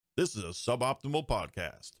This is a Suboptimal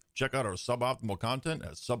podcast. Check out our suboptimal content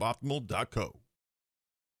at suboptimal.co.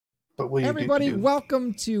 But will you Everybody,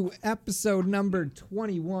 welcome to episode number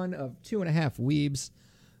 21 of 2.5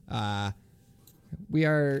 Weebs. We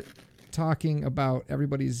are talking about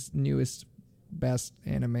everybody's newest, best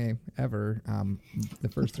anime ever. The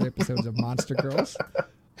first 3 episodes of Monster Girls.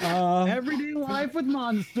 Everyday life with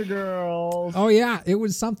Monster Girls. Oh, yeah, it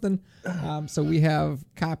was something. So we have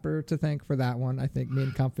Copper to thank for that one. I think me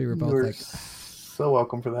and Comfy were both like, so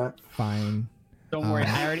welcome for that. Fine. Don't worry,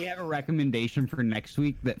 I already have a recommendation for next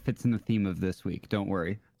week that fits in the theme of this week. Don't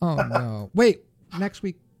worry. Oh, no. Wait, next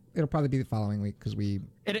week, it'll probably be the following week because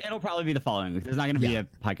It'll probably be the following week. There's not going to be a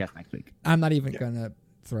podcast next week. I'm not even going to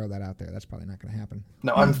throw that out there. That's probably not going to happen.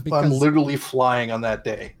 No, I'm literally flying on that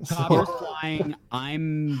day. Copper's flying.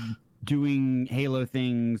 I'm doing Halo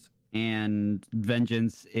things, and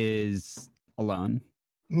Vengeance is alone.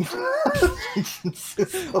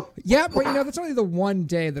 Yeah, but that's only the one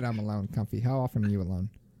day that I'm alone, Comfy. How often are you alone?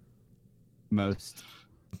 Most.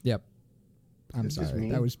 Yep. I'm This is sorry.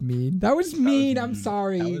 mean. That was mean. That was mean. I'm mean.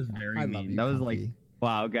 sorry. That was very I mean. love you, That was Comfy. like,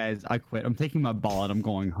 wow, guys, I quit. I'm taking my ball and I'm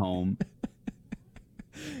going home.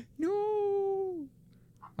 No.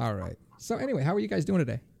 All right. So anyway, how are you guys doing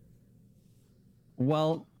today?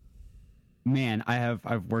 Well, man,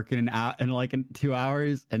 I've worked in in 2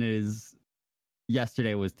 hours, and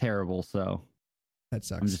yesterday was terrible, so That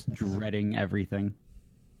sucks. I'm just dreading everything.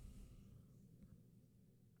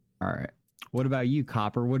 All right. What about you,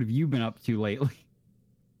 Copper? What have you been up to lately?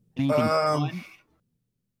 Anything fun?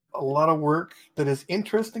 A lot of work that is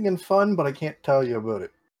interesting and fun, but I can't tell you about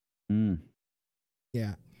it.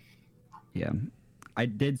 Yeah. Yeah. I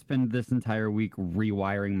did spend this entire week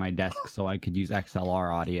rewiring my desk so I could use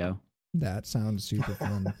XLR audio. That sounds super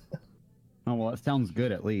fun. Oh, well, it sounds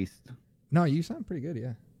good at least. No, you sound pretty good.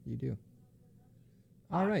 Yeah, you do.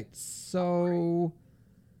 All right. So,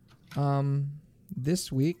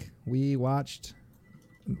 this week we watched,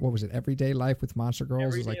 what was it? Everyday Life with Monster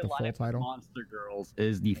Girls is like the full title. Monster Girls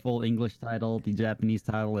is the full English title. The Japanese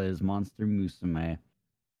title is Monster Musume.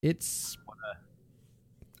 It's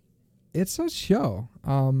a show.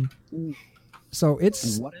 So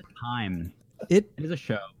it's What a time. it. It is a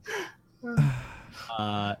show.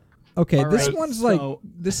 Okay, All this right, one's so- like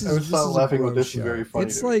this is. I was This not is laughing, a but gross this is show. very funny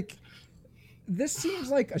It's to me. like this seems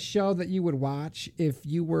like a show that you would watch if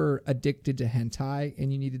you were addicted to hentai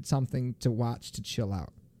and you needed something to watch to chill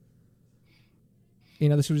out.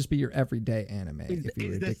 This would just be your everyday anime if you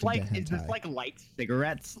were addicted to hentai. Is this like light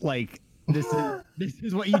cigarettes? Like this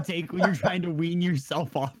is what you take when you're trying to wean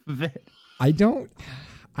yourself off of it. I don't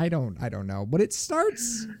know. But it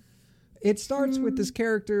starts with this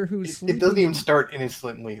character who's It doesn't even start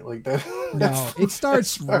innocently like that. No, it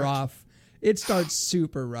starts rough. It starts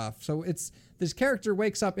super rough. So it's this character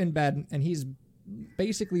wakes up in bed and he's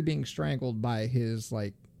basically being strangled by his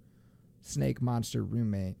like snake monster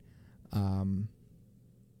roommate.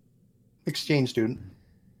 Exchange student,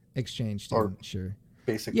 Exchange student, sure.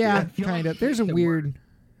 basically. Yeah, I feel kind like of. There's a it weird.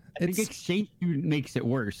 I think exchange student makes it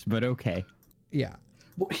worse, but okay. Yeah.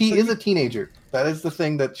 Well, he is a teenager. That is the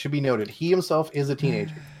thing that should be noted. He himself is a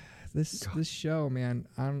teenager. This show, man.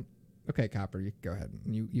 Okay, Copper. You go ahead.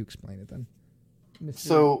 You explain it then.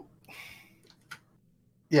 So,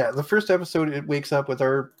 yeah, the first episode, it wakes up with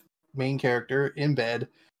our main character in bed,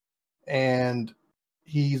 and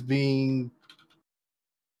he's being,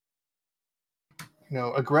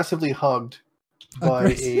 aggressively hugged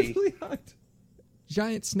by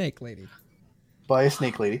giant snake lady. a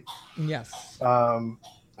snake lady, Yes.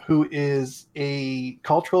 who is a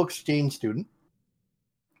cultural exchange student,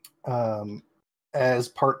 as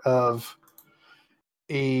part of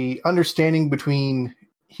a understanding between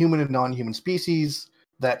human and non-human species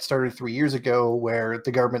that started 3 years ago, where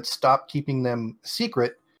the government stopped keeping them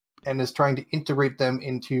secret and is trying to integrate them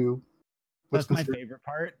into what's That's my considered- favorite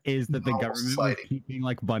part is that the normal government was society. keeping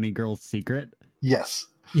like bunny girls secret. Yes.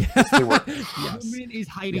 Yeah. they were. Yes. Government is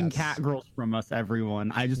hiding Yes. cat girls from us,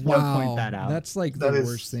 everyone. I just want to point that out. That's like That the is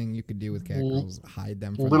worst thing you could do with cat girls. Hide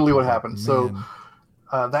them. From literally the what public. happened. So,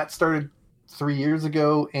 Man. that started 3 years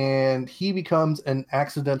ago, and he becomes an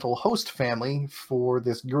accidental host family for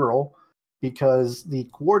this girl because the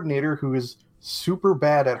coordinator, who is super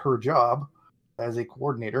bad at her job as a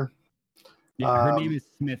coordinator, Yeah, her name is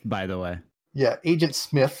Smith, by the way, Agent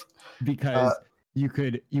Smith, because you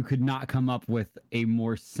could not come up with a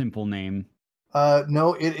more simple name.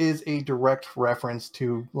 no, it is a direct reference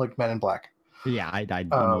to like Men in Black. Yeah,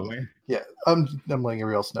 I'm aware. Yeah, I'm letting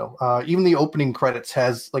everybody else know. Even the opening credits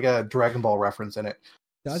has like a Dragon Ball reference in it.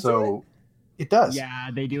 Does so, It does. Yeah,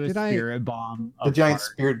 they do a Did I- spirit bomb. The of giant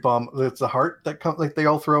heart, spirit bomb. That's the heart that comes, like they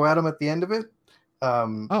all throw at him at the end of it.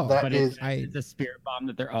 Oh, That but is it's a spirit bomb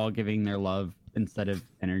that they're all giving their love instead of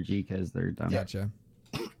energy because they're dumb. Gotcha.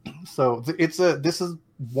 so. This is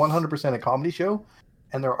 100% a comedy show,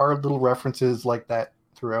 and there are little references like that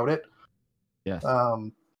throughout it. Yes.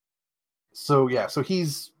 So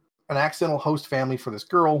he's an accidental host family for this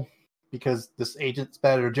girl because this agent's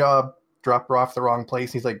bad at her job, dropped her off the wrong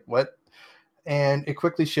place. He's like, what? And it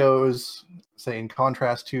quickly shows, say, in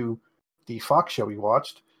contrast to the Fox show we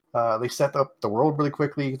watched, they set up the world really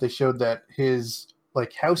quickly. They showed that his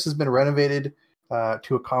house has been renovated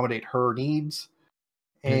to accommodate her needs,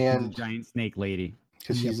 She's a and giant snake lady.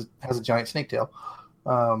 because she has a giant snake tail.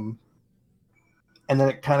 And then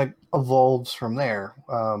it kind of evolves from there.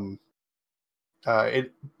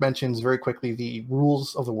 It mentions very quickly the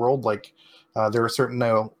rules of the world, there are certain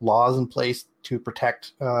laws in place to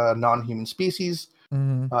protect non-human species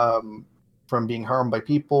from being harmed by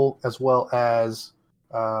people, as well as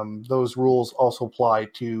those rules also apply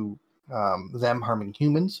to them harming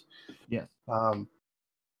humans. Yes.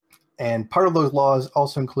 And part of those laws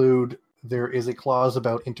also include there is a clause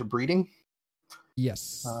about interbreeding.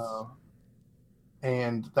 Yes.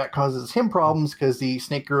 And that causes him problems because the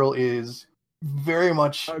snake girl is very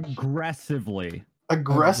much Aggressively.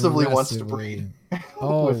 wants to breed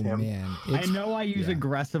Oh with him. man. I know I use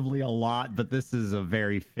aggressively a lot, but this is a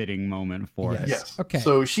very fitting moment for Yes. it. Yes. Okay,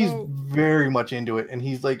 So she's so- very much into it, and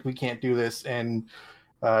he's like, "We can't do this." And,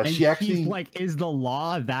 And she actually, she's like, is the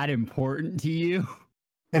law that important to you?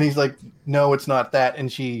 and he's like, "No, it's not that." And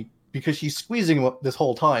because she's squeezing him up this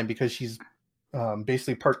whole time because she's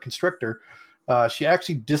basically part constrictor, she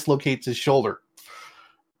actually dislocates his shoulder.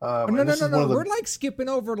 Oh, and no, this is one of the- We're skipping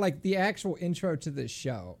over the actual intro to this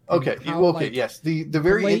show. Okay. And how, Yes. The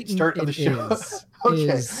very blatant start of the it show. is, Okay.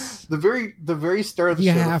 is- The very start of the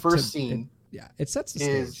you show, the have first to- scene yeah, it sets the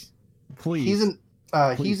is stage. Please. he's in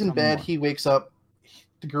Please tell me bed. more. He wakes up.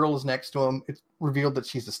 The girl is next to him. It's revealed that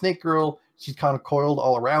she's a snake girl. She's kind of coiled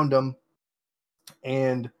all around him,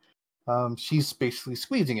 and she's basically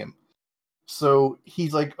squeezing him. So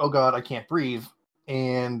he's like, "Oh God, I can't breathe,"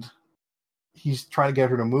 and he's trying to get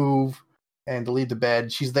her to move and to leave the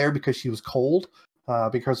bed. She's there because she was cold,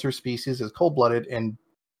 because her species is cold-blooded and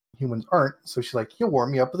humans aren't. So she's like, "He'll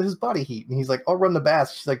warm me up with his body heat." And he's like, "I'll run the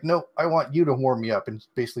bath." She's like, "No, I want you to warm me up," and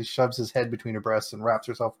basically shoves his head between her breasts and wraps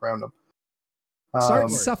herself around him.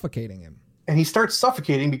 Start suffocating him. And he starts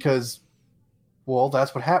suffocating because, well,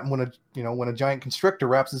 that's what happened when a giant constrictor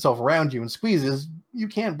wraps itself around you and squeezes. You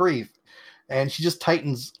can't breathe. And she just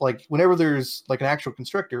tightens, whenever there's an actual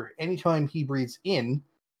constrictor, anytime he breathes in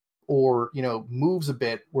or moves a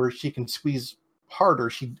bit where she can squeeze harder,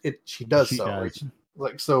 she does She so. does.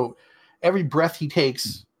 Right? So every breath he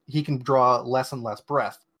takes, he can draw less and less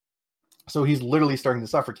breath. So he's literally starting to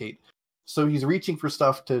suffocate. So he's reaching for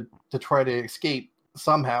stuff to try to escape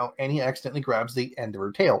somehow, and he accidentally grabs the end of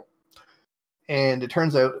her tail. And it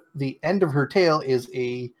turns out the end of her tail is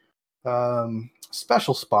a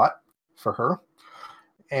special spot for her.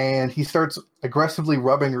 And he starts aggressively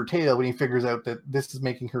rubbing her tail when he figures out that this is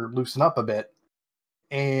making her loosen up a bit.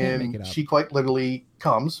 Can't make it And up. she quite literally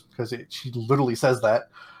comes, because she literally says that.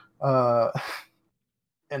 And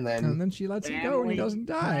And then then she lets him go and he doesn't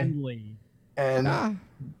die. Friendly. and Ah.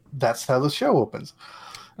 that's how the show opens.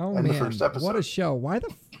 Oh And the man, first episode. what a show! Why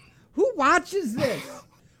who watches this?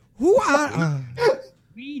 Who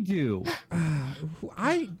We do.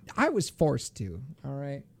 I was forced to. All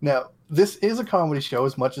right. Now, this is a comedy show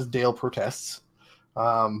as much as Dale protests,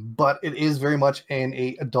 but it is very much an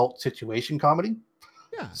adult situation comedy.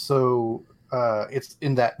 Yeah. So it's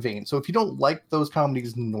in that vein. So if you don't like those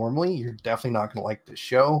comedies normally, you're definitely not going to like this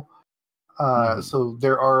show. So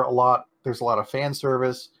there's a lot of fan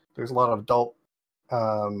service. There's a lot of adult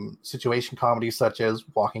situation comedies, such as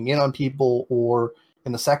walking in on people, or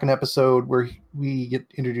in the second episode where we get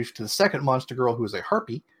introduced to the second monster girl, who is a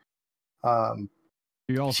harpy.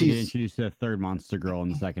 We also She's- get introduced to a third monster girl in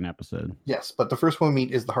the second episode. Yes, but the first one we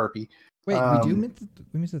meet is the harpy. Wait, Um,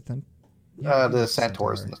 we missed the thing. The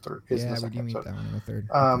Centaur is in the third. Is in Yeah, the we do second meet episode. that one in the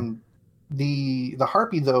third. The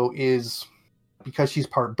harpy, though, is, because she's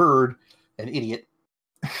part bird, an idiot,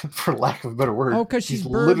 for lack of a better word. Oh, because she's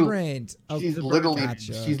literally- bird-brained. She's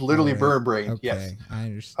literally bird-brained. Okay, Yes, I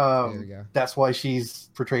understand. There we go. that's why she's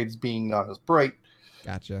portrayed as being not as bright.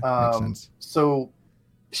 Gotcha. Makes Um, sense. So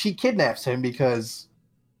she kidnaps him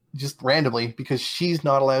just randomly, because she's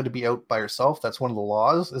not allowed to be out by herself. That's one of the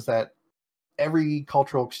laws, is that every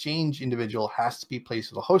cultural exchange individual has to be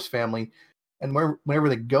placed with a host family. And whenever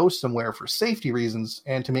they go somewhere for safety reasons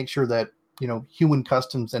and to make sure that human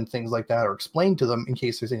customs and things like that are explained to them in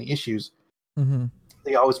case there's any issues. Mm-hmm.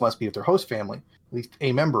 They always must be with their host family, at least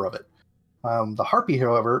a member of it. The harpy,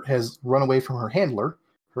 however, has run away from her handler,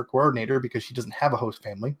 her coordinator, because she doesn't have a host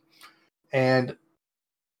family. And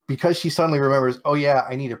because she suddenly remembers, oh yeah,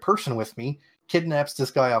 I need a person with me, kidnaps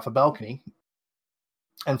this guy off a balcony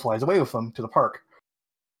and flies away with him to the park.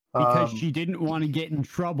 Because she didn't want to get in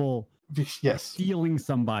trouble Yes. stealing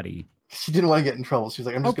somebody. She didn't want to get in trouble. She's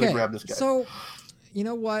like, I'm just going to grab this guy. So, you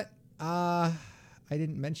know what? I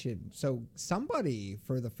didn't mention. So somebody,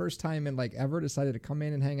 for the first time in like ever, decided to come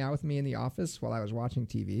in and hang out with me in the office while I was watching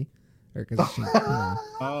TV. Or because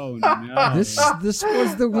Oh no! This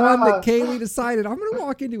was the one that Kaylee decided I'm going to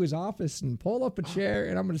walk into his office and pull up a chair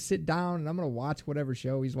and I'm going to sit down and I'm going to watch whatever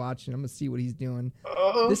show he's watching. I'm going to see what he's doing.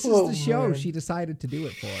 This is the show she decided to do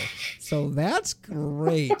it for. So that's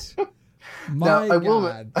great. My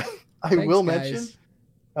God. I will mention,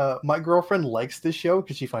 my girlfriend likes this show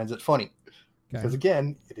because she finds it funny. Because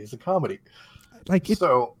again, it is a comedy. Like it,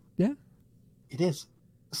 so, yeah, it is.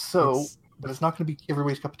 So, but it's not going to be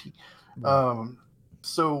everybody's cup of tea.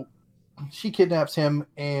 So she kidnaps him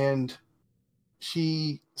and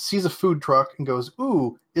she sees a food truck and goes,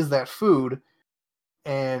 "Ooh, is that food?"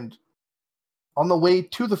 And on the way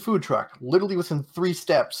to the food truck, literally within 3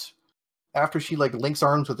 steps, after she like links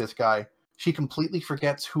arms with this guy, she completely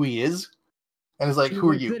forgets who he is and is like, "Who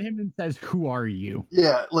are you?" She looks at him and says, "Who are you?"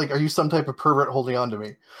 Yeah, like, "Are you some type of pervert holding on to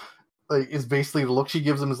me?" Like, is basically the look she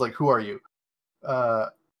gives him is like, "Who are you?"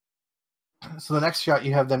 So the next shot,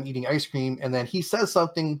 you have them eating ice cream, and then he says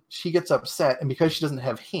something. She gets upset, and because she doesn't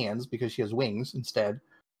have hands, because she has wings instead,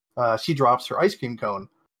 she drops her ice cream cone.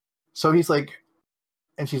 So he's like,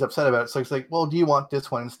 and she's upset about it. So he's like, "Well, do you want this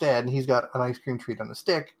one instead?" And he's got an ice cream treat on a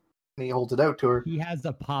stick, and he holds it out to her. He has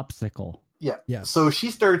a popsicle. Yeah. Yes. So she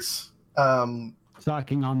starts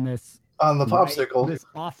sucking on this popsicle, this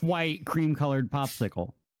off-white cream-colored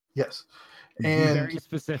popsicle. Yes, and very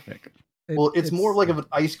specific. It's more like of an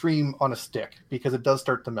ice cream on a stick because it does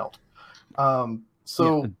start to melt.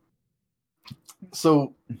 So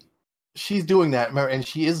she's doing that, and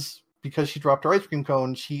she is, because she dropped her ice cream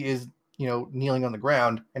cone, she is, kneeling on the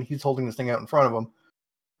ground, and he's holding this thing out in front of him.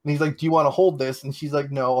 And he's like, "Do you want to hold this?" And she's like,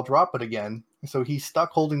 "No, I'll drop it again." So he's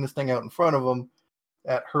stuck holding this thing out in front of him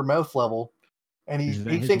at her mouth level, and he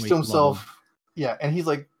thinks to himself, yeah, and he's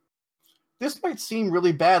like, "This might seem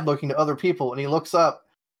really bad looking to other people," and he looks up,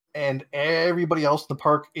 and everybody else in the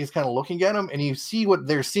park is kind of looking at him, and you see what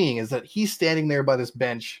they're seeing is that he's standing there by this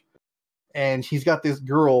bench, and he's got this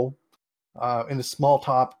girl in a small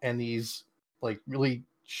top and these like really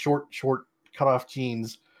short cut off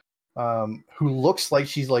jeans, who looks like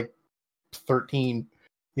she's like 13,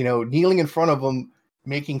 kneeling in front of him,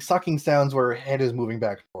 making sucking sounds where her head is moving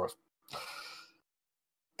back and forth.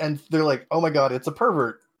 And they're like, "Oh my God, it's a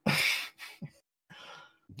pervert."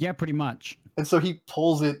 Yeah, pretty much. And so he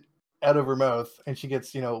pulls it out of her mouth, and she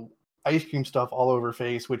gets, ice cream stuff all over her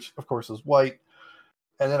face, which of course is white.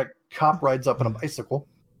 And then a cop rides up on a bicycle.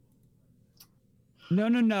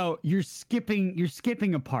 No. You're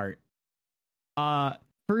skipping a part.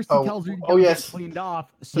 First he tells her to get cleaned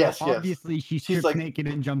off. So obviously she strips like, naked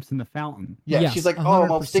and jumps in the fountain. Yeah, yes, she's like, 100%. "Oh,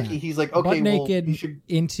 I'm all sticky." He's like, "Okay, well, you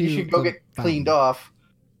should go get cleaned off.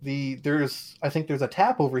 I think there's a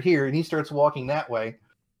tap over here," and he starts walking that way.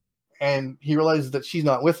 And he realizes that she's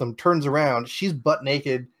not with him, turns around, she's butt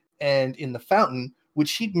naked and in the fountain, which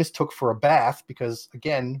she mistook for a bath because,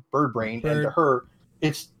 again, bird brain. And to her,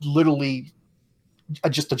 it's literally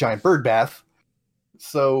just a giant bird bath.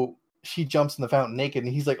 So she jumps in the fountain naked,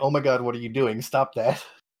 and he's like, "Oh my God, what are you doing? Stop that."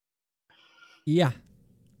 Yeah.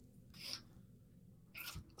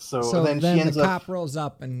 So then the cop rolls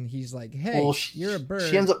up, and he's like, "Hey, you're a bird."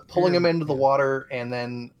 She ends up pulling him into the water, and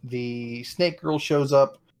then the snake girl shows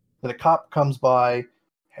up. Then a cop comes by,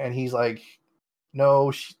 and he's like,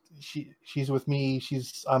 "No, she's with me.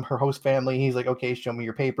 I'm her host family." He's like, "Okay, show me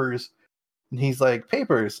your papers." And he's like,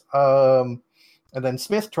 "Papers?" And then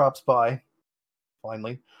Smith drops by,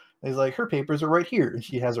 finally. And he's like, "Her papers are right here." And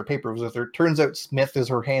she has her papers with her. Turns out Smith is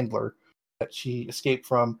her handler that she escaped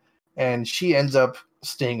from, and she ends up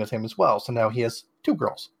staying with him as well. So now he has 2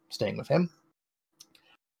 girls staying with him.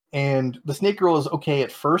 And the snake girl is okay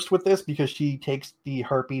at first with this because she takes the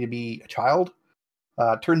harpy to be a child.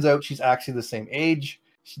 Turns out she's actually the same age.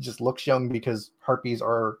 She just looks young because harpies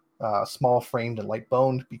are small framed and light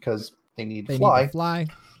boned because they need to fly,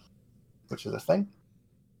 which is a thing.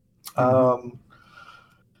 Mm-hmm.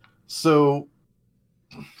 So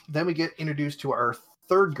then we get introduced to our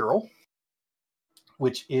 3rd girl,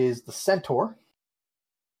 which is the centaur.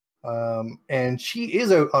 And she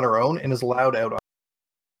is out on her own and is allowed out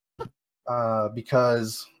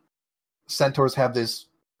because centaurs have this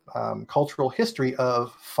cultural history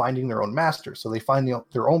of finding their own master. So they find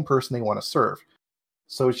their own person they want to serve.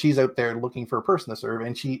 So she's out there looking for a person to serve,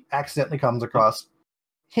 and she accidentally comes across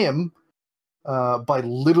him by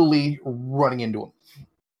literally running into him.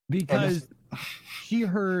 Because she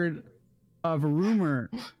heard of a rumor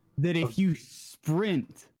that if you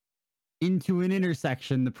sprint into an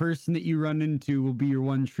intersection, the person that you run into will be your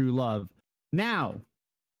one true love. Now,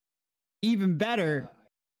 even better,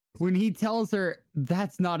 when he tells her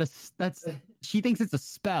she thinks it's a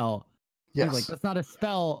spell. Yes. He's like, that's not a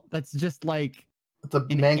spell. That's just like it's a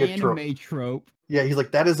an manga anime trope. Yeah, he's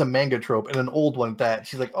like, that is a manga trope and an old one at that.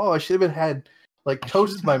 She's like, oh, I should have had like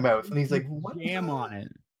toast in my mouth. And he's like, what? Jam on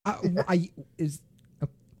it. That's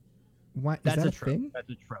that a trope. thing? That's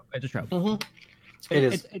a trope. It's a trope. Mm-hmm.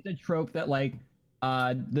 It's a trope that like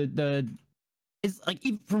it's like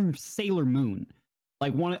even from Sailor Moon.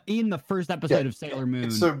 Like in the first episode of Sailor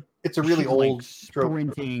Moon. It's a really old like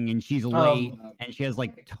sprinting trope. And she's late and she has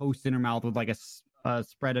like toast in her mouth with like a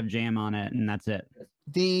spread of jam on it, and that's it.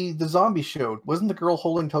 The zombie show, wasn't the girl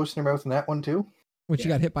holding toast in her mouth in that one too? When she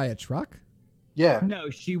got hit by a truck? Yeah. No,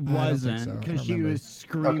 she wasn't, because she was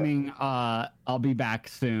screaming, I'll be back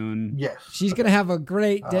soon. Yes. She's gonna have a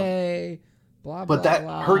great day. Blah blah.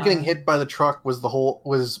 But her getting hit by the truck was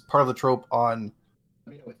part of the trope on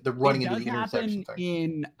the running into the intersection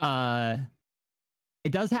thing.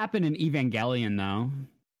 It does happen in Evangelion though.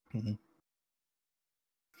 Mm-hmm.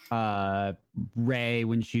 Rey,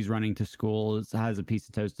 when she's running to school, has a piece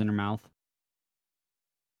of toast in her mouth.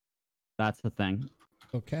 That's the thing.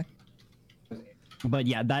 Okay. But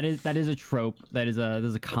yeah, that is a trope. That is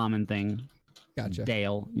a common thing. Gotcha.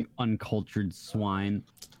 Dale, you uncultured swine.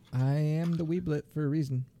 I am the Weeblet for a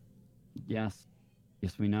reason. Yes,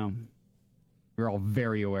 we know. We're all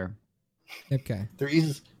very aware. Okay. There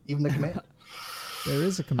is even the command. There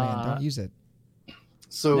is a command. Don't use it.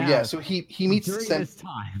 So now, so he meets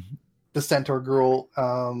the centaur girl,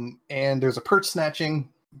 and there's a purse snatching.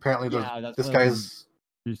 Apparently, there's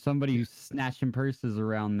somebody who's snatching purses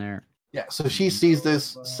around there. Yeah, so she sees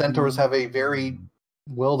this. Centaurs have a very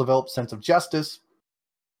well-developed sense of justice.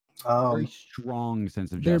 Very strong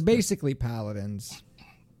sense of justice. They're basically paladins.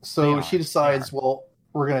 So she decides, well,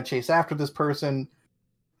 we're going to chase after this person.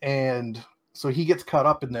 And so he gets caught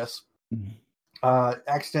up in this.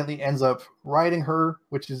 Accidentally ends up riding her,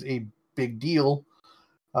 which is a big deal.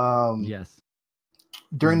 Yes.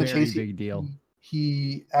 During the chase, big deal.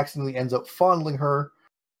 He accidentally ends up fondling her,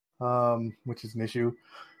 which is an issue.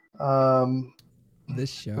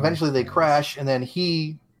 This show. Eventually they crash, and then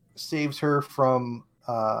he saves her from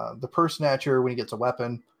the purse snatcher when he gets a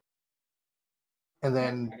weapon. And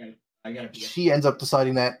then she ends up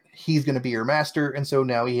deciding that he's going to be her master, and so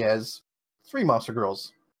now he has 3 monster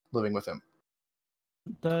girls living with him.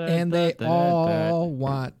 And they all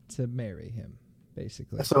want to marry him,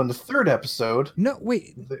 basically. So in the 3rd episode... No,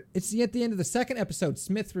 wait. It's at the end of the 2nd episode.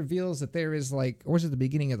 Smith reveals that there is like... Or was it the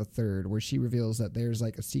beginning of the 3rd, where she reveals that there's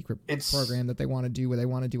like a secret program that they want to do, where they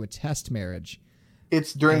want to do a test marriage.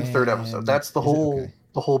 It's during the 3rd episode. That's the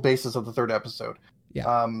whole basis of the 3rd episode.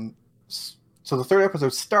 Yeah. So the 3rd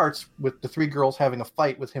episode starts with the 3 girls having a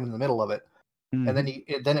fight with him in the middle of it. Mm-hmm.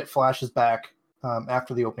 And then it flashes back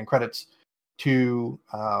after the opening credits to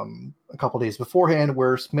a couple days beforehand,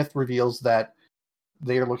 where Smith reveals that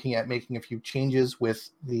they are looking at making a few changes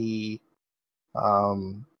with the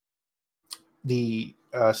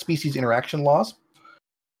species interaction laws.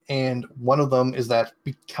 And one of them is that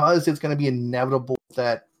because it's going to be inevitable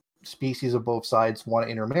that species of both sides want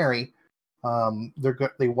to intermarry,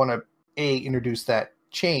 they want to introduce that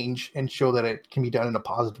change and show that it can be done in a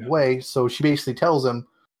positive way. So she basically tells him,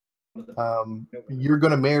 you're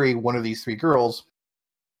going to marry one of these 3 girls,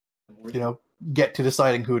 get to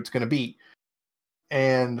deciding who it's going to be.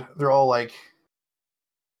 And they're all like,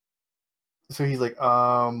 so he's like,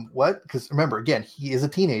 what? Because remember, again, he is a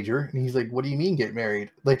teenager, and he's like, what do you mean get married?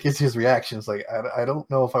 Like, it's his reaction. It's like, I don't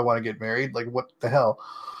know if I want to get married. Like, what the hell?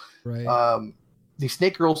 Right. The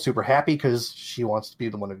snake girl's super happy because she wants to be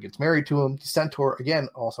the one who gets married to him. The centaur, again,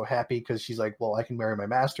 also happy because she's like, well, I can marry my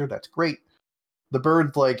master. That's great. The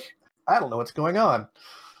bird's like, I don't know what's going on.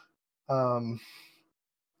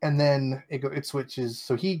 And then it switches.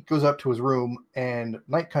 So he goes up to his room, and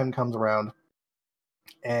nighttime comes around,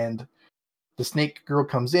 and the snake girl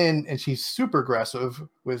comes in, and she's super aggressive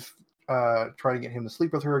with trying to get him to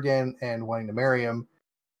sleep with her again and wanting to marry him.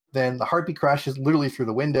 Then the heartbeat crashes literally through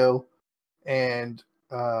the window and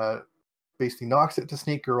basically knocks it to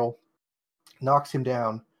Snake Girl, knocks him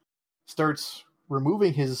down, starts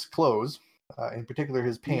removing his clothes, in particular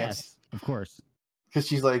his pants. Yes, of course. Because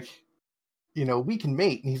she's like, you know, we can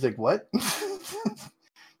mate. And he's like, what?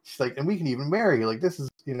 She's like, and we can even marry. Like, this is,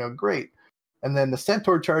 you know, great. And then the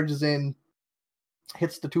centaur charges in,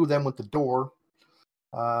 hits the two of them with the door.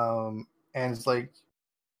 And it's like,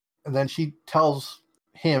 and then she tells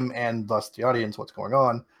him and thus the audience what's going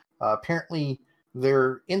on. Apparently,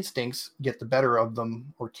 their instincts get the better of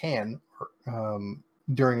them, or can,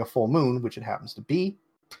 during a full moon, which it happens to be.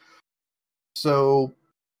 So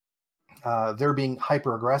they're being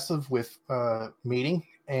hyper aggressive with mating,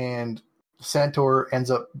 and Centaur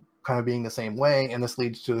ends up kind of being the same way, and this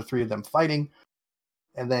leads to the three of them fighting.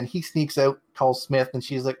 And then he sneaks out, calls Smith, and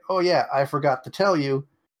she's like, "Oh yeah, I forgot to tell you,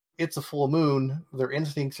 it's a full moon. Their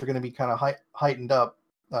instincts are going to be kind of heightened up,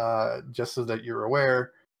 just so that you're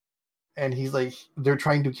aware." And he's like, "They're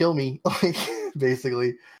trying to kill me," like,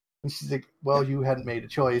 basically. And she's like, "Well, you hadn't made a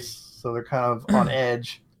choice," so they're kind of on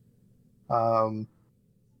edge. I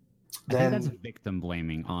Then think that's victim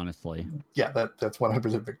blaming, honestly. yeah, that's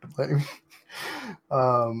 100% victim blaming.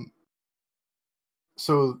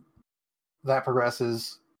 So that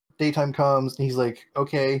progresses. Daytime comes, and he's like,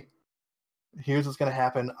 "Okay, here's what's going to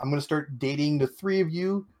happen. I'm going to start dating the three of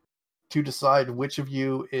you to decide which of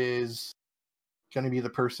you is going to be the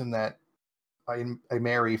person that I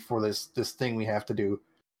marry for this thing we have to do."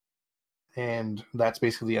 And that's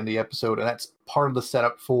basically the end of the episode, and that's part of the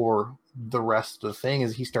setup for the rest of the thing.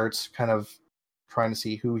 Is he starts kind of trying to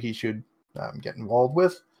see who he should get involved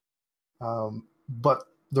with. But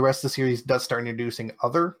the rest of the series does start introducing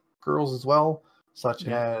other girls as well, such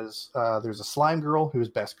as there's a slime girl who's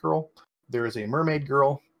best girl. There is a mermaid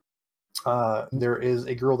girl. There is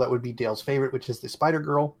a girl that would be Dale's favorite, which is the spider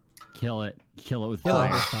girl. Kill it with Kill it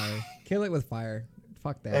fire. with fire. Kill it with fire.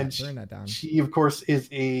 Fuck that. And Burn that down. She, of course, is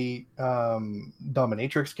a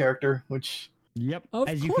dominatrix character, which Yep. Of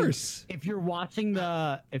As course. if you're watching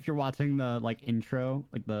the like intro,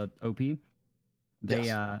 like the OP,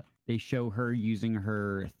 they show her using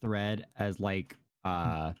her thread as like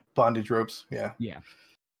bondage ropes. Yeah.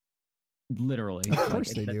 Literally. Of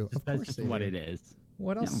course they do. Of That's course just they what do. it is.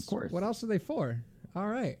 What Yeah, else? of course. What else are they for? All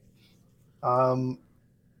right. And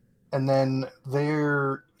then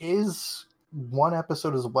there is one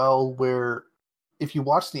episode as well where, if you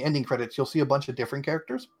watch the ending credits, you'll see a bunch of different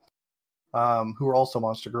characters who are also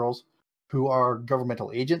monster girls, who are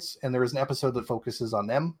governmental agents, and there is an episode that focuses on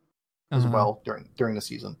them as well during the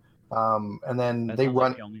season. And then That they sounds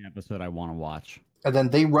run. like the only episode I want to watch. And then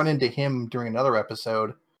they run into him during another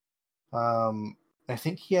episode. I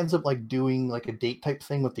think he ends up like doing like a date type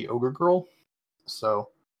thing with the ogre girl. So,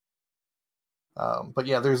 but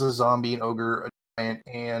yeah, there's a zombie, an ogre, a giant,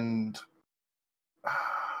 and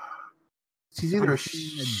she's either a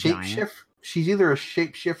shapeshift. She's either a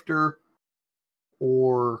shapeshifter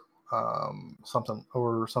or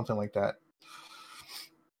something like that.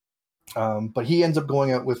 But he ends up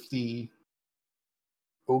going out with the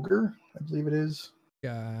ogre, I believe it is.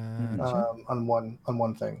 Gotcha. On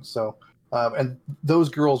one thing. So, and those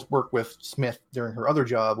girls work with Smith during her other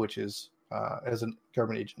job, which is as a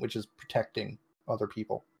government agent, which is protecting other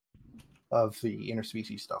people of the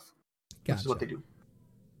interspecies stuff. Gotcha. Which is what they do.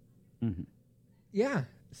 Mm-hmm. Yeah.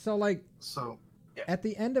 So like, yeah. at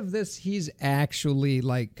the end of this, he's actually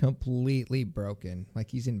like completely broken. Like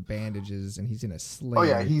he's in bandages and he's in a sling. Oh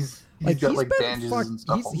yeah, he's got like been bandages and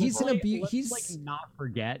stuff. He's in a Let's like not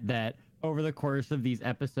forget that over the course of these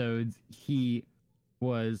episodes, he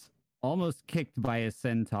was almost kicked by a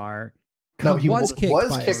centaur. No, he was kicked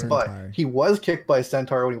by a centaur. He was kicked by a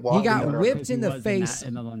centaur when he walked. He got in whipped in the face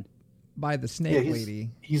one. by the snake lady.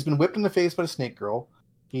 He's been whipped in the face by the snake girl.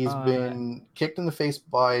 He's been kicked in the face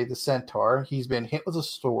by the centaur. He's been hit with a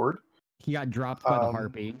sword. He got dropped by the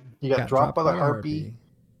harpy. He got dropped by the harpy.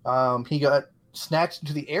 He got snatched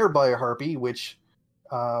into the air by a harpy, which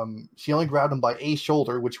she only grabbed him by a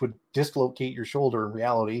shoulder, which would dislocate your shoulder in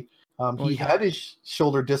reality. He had his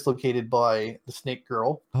shoulder dislocated by the snake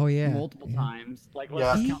girl. Oh yeah, multiple times. Like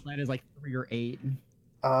let's count that as like 3 or 8. He is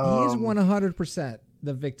 100%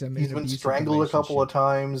 the victim. He's been strangled a couple of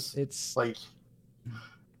times. It's like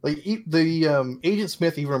the Agent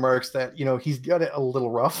Smith even remarks that he's got it a little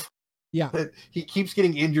rough. Yeah, he keeps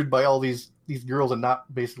getting injured by all these girls and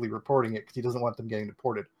not basically reporting it because he doesn't want them getting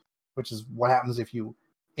deported, which is what happens if you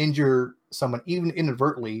injure someone even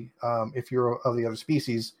inadvertently, if you're of the other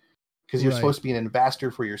species, because you're supposed to be an ambassador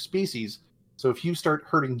for your species. So if you start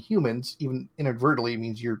hurting humans, even inadvertently, it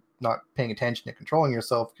means you're not paying attention and controlling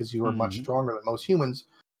yourself because you are much stronger than most humans.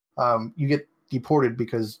 You get deported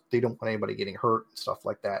because they don't want anybody getting hurt and stuff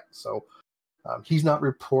like that. So he's not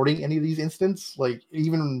reporting any of these incidents. Like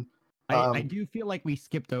even I do feel like we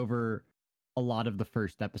skipped over a lot of the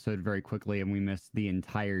first episode very quickly, and we missed the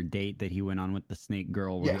entire date that he went on with the snake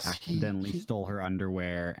girl, where Yes, he accidentally stole her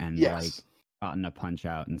underwear and Yes. like got in a punch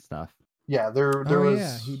out and stuff. Yeah, there was.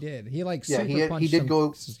 Yeah, he did. He like Yeah, super punched he did some-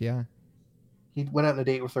 go. Yeah. He went out on a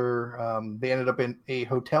date with her. They ended up in a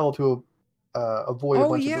hotel to avoid a Oh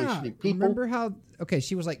bunch yeah. of really shitty people. Remember how? Okay,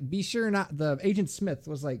 she was like, "Be sure not." The Agent Smith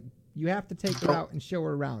was like, "You have to take her Oh. out and show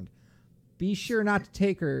her around. Be sure not to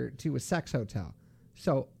take her to a sex hotel."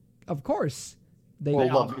 So, of course, they Well,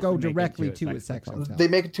 go obviously make it directly to to a a sex sex hotel. They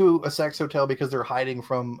make it to a sex hotel because they're hiding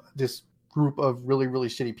from this group of really, really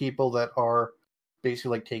shitty people that are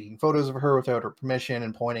basically like taking photos of her without her permission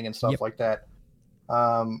and pointing and stuff Yep. like that.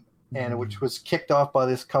 And which was kicked off by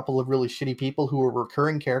this couple of really shitty people who were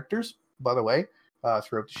recurring characters, by the way,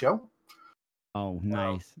 throughout the show. Oh,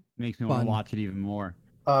 nice. Makes me want Fun. to watch it even more.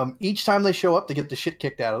 Each time they show up, they get the shit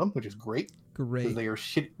kicked out of them, which is great. Because Great. they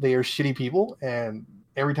are shitty people, and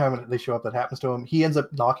every time they show up, that happens to him. He ends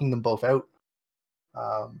up knocking them both out.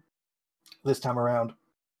 This time around.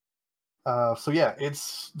 So yeah,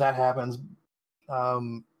 that happens.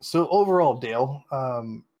 So overall, Dale,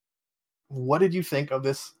 what did you think of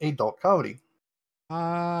this adult comedy?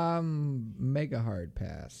 Mega hard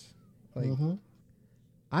pass. Like, Mhm.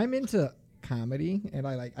 I'm into comedy, and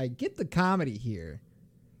I get the comedy here.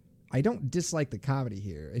 I don't dislike the comedy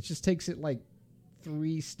here. It just takes it like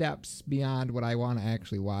 3 steps beyond what I want to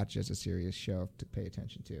actually watch as a serious show to pay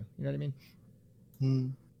attention to. You know what I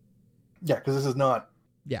mean? Yeah, because this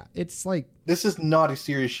is not a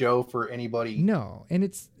serious show for anybody, no, and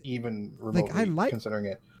it's even remotely considering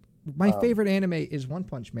it. my favorite anime is One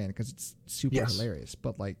Punch Man because it's super Yes. hilarious.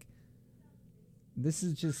 But like, this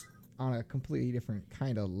is just on a completely different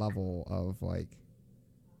kind of level of like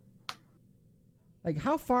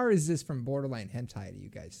how far is this from borderline hentai? Do you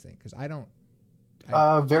guys think? Because I don't.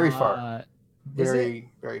 Very far, Is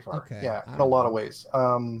very far. Okay, Yeah, I in a don't lot know. of ways.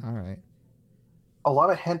 All right. A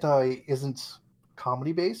lot of hentai isn't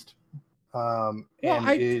comedy based. Well, And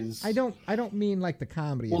I is don't mean like the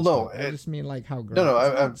comedy. Well, and no, stuff. I just mean like how graphic. no,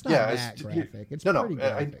 it's not that graphic. It's pretty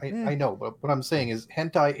graphic. I know, but what I'm saying is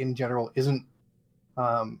hentai in general isn't.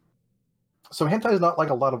 So hentai is not like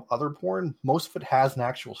a lot of other porn. Most of it has an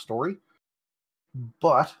actual story,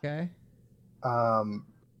 but Okay.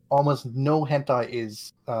 almost no hentai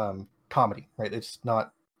is comedy. Right? It's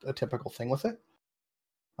not a typical thing with it.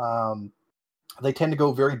 They tend to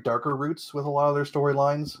go very darker routes with a lot of their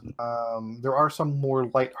storylines. There are some more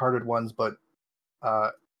lighthearted ones, but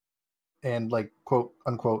and like quote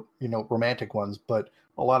unquote, romantic ones, but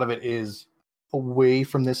a lot of it is away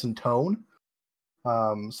from this in tone.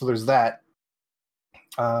 So there's that.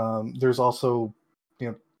 There's also,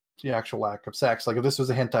 the actual lack of sex. Like if this was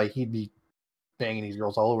a hentai, he'd be banging these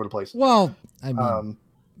girls all over the place. Well, I mean,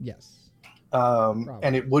 yes.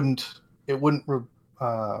 And it wouldn't, you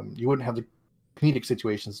wouldn't have the comedic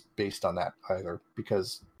situations based on that either,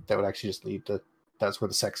 because that would actually just lead to, that's where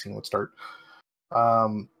the sex scene would start.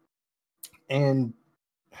 And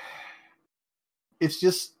it's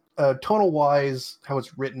just tonal wise, how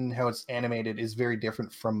it's written, how it's animated is very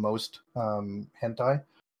different from most hentai.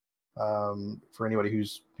 For anybody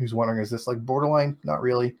who's wondering, is this like borderline? Not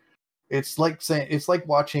really. It's like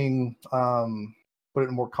watching, put it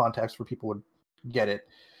in more context where people would get it.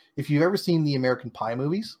 If you've ever seen the American Pie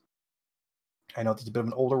movies, I know that's a bit of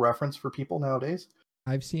an older reference for people nowadays.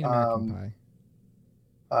 I've seen American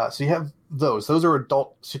Pie. So you have those. Those are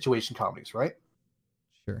adult situation comedies, right?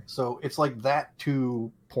 Sure. So it's like that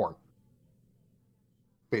to porn,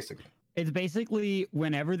 basically. It's basically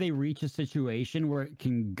whenever they reach a situation where it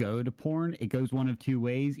can go to porn, it goes one of 2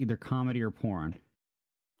 ways, either comedy or porn.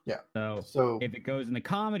 Yeah. So if it goes in the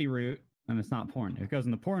comedy route, then it's not porn. If it goes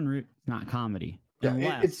in the porn route, it's not comedy.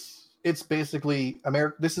 Yeah, it's basically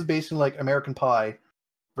This is basically like American Pie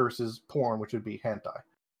versus porn, which would be hentai.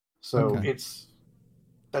 So Okay. it's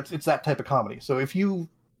that type of comedy. So if you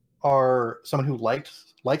are someone who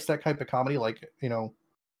likes that type of comedy, like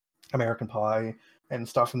American Pie and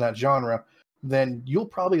stuff in that genre, then you'll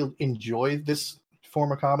probably enjoy this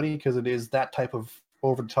form of comedy because it is that type of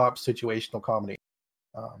over the top situational comedy,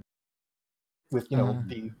 with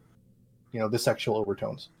the sexual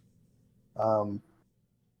overtones.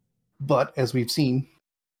 But as we've seen,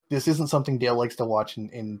 this isn't something Dale likes to watch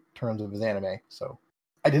in terms of his anime. So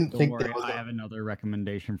I didn't Don't think worry, Dale was I have another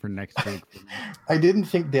recommendation for next week. I didn't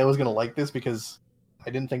think Dale was going to like this because I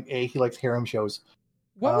didn't think he likes harem shows.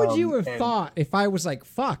 What would you have and- thought if I was like,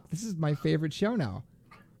 "Fuck, this is my favorite show now"?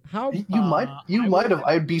 How You might have.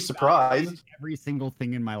 I'd be surprised. Every single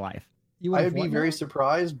thing in my life. you I have would be what very now?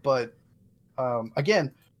 surprised, but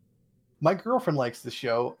again, my girlfriend likes the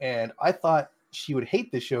show, and I thought she would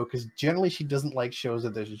hate this show because generally she doesn't like shows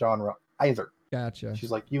of this genre either. Gotcha.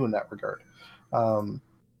 She's like you in that regard.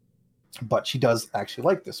 But she does actually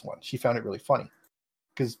like this one. She found it really funny.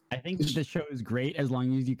 Because I think that the show is great as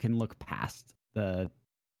long as you can look past the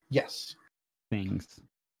yes. things.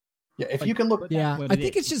 Yeah, if you can look Yeah, what I it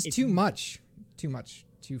think is. it's just If too you- much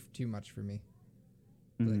for me.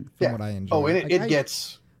 Mhm. From what I enjoy. Oh, and Like, it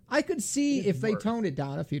gets I could see It's if they worse. toned it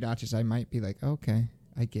down a few notches, I might be like, okay,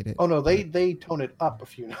 I get it. Oh no, they tone it up a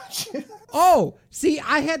few notches. Oh, see,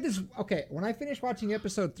 I had this. Okay, when I finished watching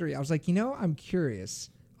episode 3, I was like, I'm curious.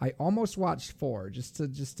 I almost watched 4 just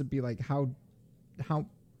to be like, how,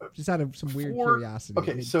 just out of some weird 4 curiosity.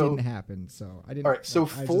 okay, and it so- didn't happen, so I didn't. All right, so I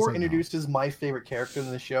was just 4 like, no. introduces my favorite character in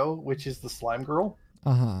the show, which is the slime girl.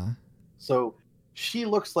 Uh-huh. So she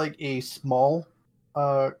looks like a small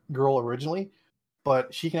girl originally,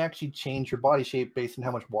 but she can actually change her body shape based on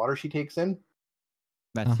how much water she takes in.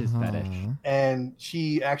 That's his fetish. Uh-huh. And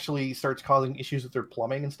she actually starts causing issues with her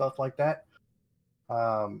plumbing and stuff like that,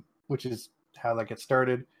 which is how that gets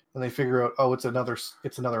started. And they figure out, oh, it's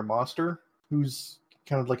another monster who's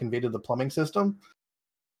kind of like invaded the plumbing system,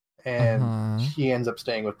 and Uh-huh. she ends up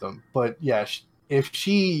staying with them. But yeah, if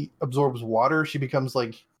she absorbs water, she becomes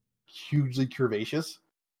like hugely curvaceous.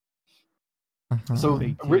 Uh-huh. So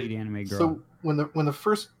Big ri- titted anime girl. So when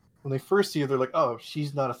they first see her, they're like, "Oh,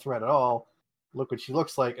 she's not a threat at all. Look what she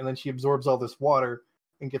looks like." And then she absorbs all this water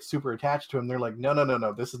and gets super attached to him. They're like, "No,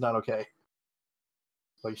 this is not okay.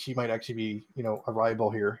 Like she might actually be, a rival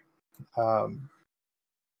here."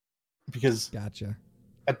 Because Gotcha.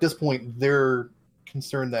 at this point, they're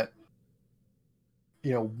concerned that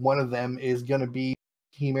one of them is gonna be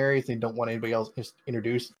he marries. They don't want anybody else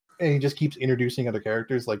introduced, and he just keeps introducing other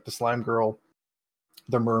characters like the slime girl,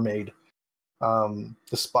 the mermaid, the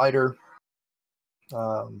spider.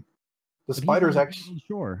 The spider is actually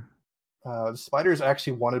sure. the spider is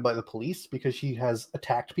actually wanted by the police because she has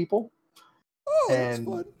attacked people. Oh, that's And-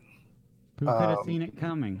 fun. Who could have Um, seen it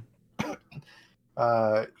coming?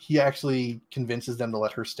 He actually convinces them to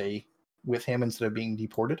let her stay with him instead of being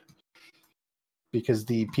deported, because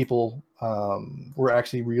the people were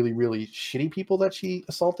actually really, really shitty people that she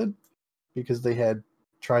assaulted, because they had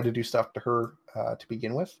tried to do stuff to her to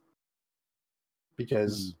begin with,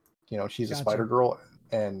 because she's a Gotcha. spider girl.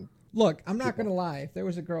 And Look, I'm not People- gonna lie. If there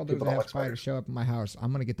was a girl that people was a don't half like spider spiders. show up in my house,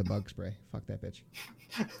 I'm gonna get the bug spray. Fuck that bitch.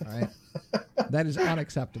 All right, that is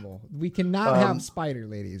unacceptable. We cannot Um, have spider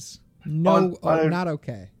ladies. No, on- not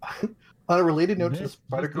okay. on a related note to the This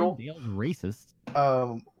spider just girl, Dale's racist.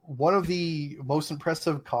 one of the most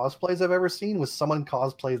impressive cosplays I've ever seen was someone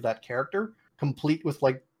cosplays that character, complete with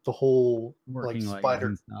like the whole Working like legs spider.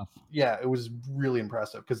 and stuff. Yeah, it was really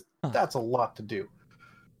impressive because Huh. that's a lot to do.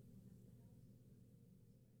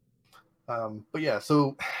 But yeah,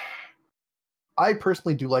 so I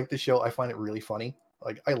personally do like this show. I find it really funny.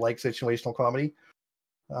 Like I like situational comedy.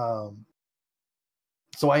 So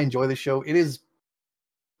I enjoy the show. It's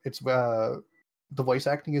the voice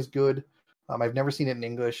acting is good. I've never seen it in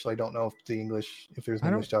English, so I don't know if there's an I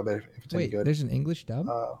don't- English dub, if it's any Wait, good. there's an English dub.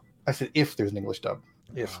 I said if there's an English dub.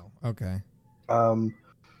 If. Oh, okay.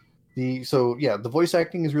 The voice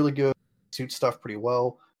acting is really good. Suits stuff pretty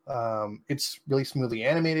well. It's really smoothly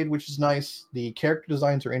animated, which is nice. The character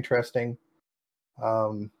designs are interesting,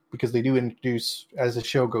 because they do introduce, as the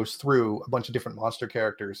show goes through, a bunch of different monster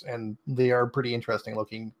characters, and they are pretty interesting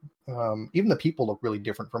looking. Even the people look really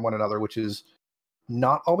different from one another, which is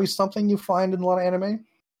not always something you find in a lot of anime,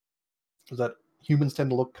 because that humans tend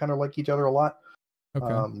to look kind of like each other a lot.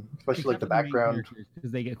 Okay. Especially like the background.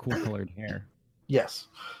 because they get cool colored hair. Yes,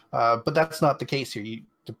 but that's not the case here.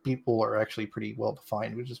 The people are actually pretty well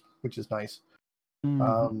defined, which is nice.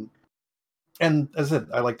 Mhm. And as I said,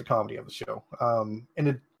 I like the comedy of the show.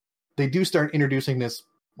 They do start introducing this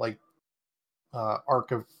like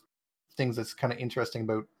arc of things that's kind of interesting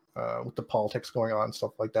about with the politics going on and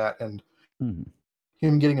stuff like that, and Mhm.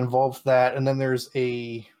 him getting involved with that. And then there's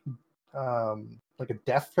a like a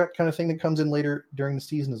death threat kind of thing that comes in later during the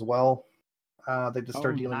season as well. They just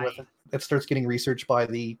start Oh, dealing with nice. it. It starts getting researched by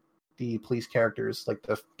the police characters, like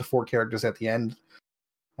the 4 characters at the end,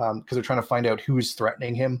 because they're trying to find out who's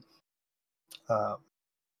threatening him and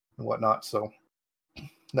whatnot. So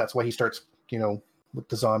that's why he starts, with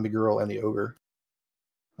the zombie girl and the ogre,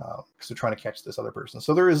 because they're trying to catch this other person.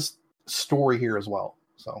 So there is story here as well.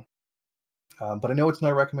 So, but I know it's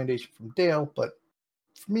not a recommendation from Dale, but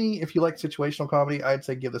for me, if you like situational comedy, I'd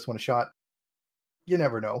say give this one a shot. You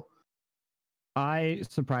never know. I,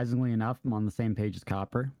 surprisingly enough, am on the same page as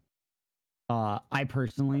Copper. I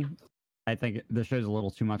think the show's a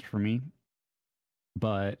little too much for me,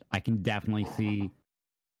 but I can definitely see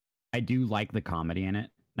I do like the comedy in it.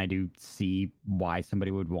 And I do see why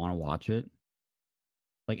somebody would want to watch it.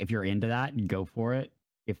 Like, if you're into that, go for it.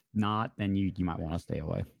 If not, then you might want to stay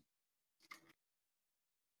away.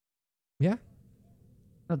 Yeah.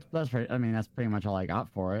 That's right. I mean, that's pretty much all I got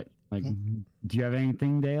for it. Like, do you have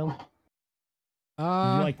anything, Dale? Would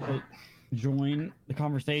you like to join the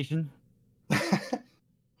conversation?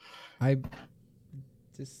 I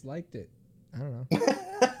disliked it. I don't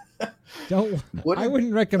know. I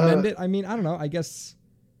wouldn't recommend it. I mean, I don't know. I guess.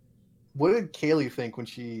 What did Kaylee think when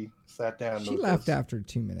she sat down? She left after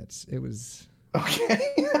 2 minutes. It was okay.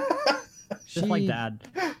 Just like Dad.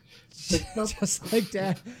 Just like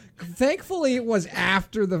Dad. Thankfully, it was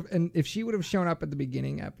after and if she would have shown up at the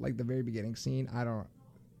beginning, at like the very beginning scene,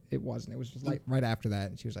 it wasn't. It was just like right after that,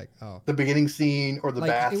 and she was like, "Oh." The beginning scene or the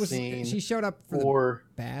bath scene. She showed up for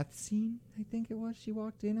the bath scene. I think it was. She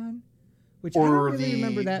walked in on, which I don't really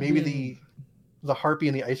remember that. Maybe the harpy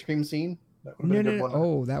and the ice cream scene. That would have been a good one.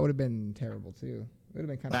 Oh, that would have been terrible too. It would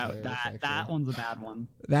have been kind of hilarious, that one's a bad one.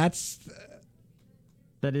 That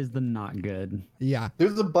is the not good. Yeah.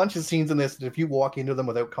 There's a bunch of scenes in this that if you walk into them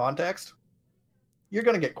without context, you're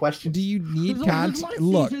gonna get questions. Do you need context?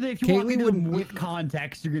 Look, Kaylee wouldn't. With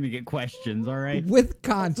context, you're gonna get questions. All right. With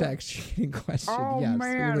context, you're getting questions. Oh yes.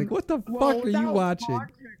 man! You're like, what the fuck are you watching?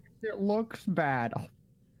 Context, it looks bad. Oh,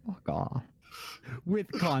 fuck off. With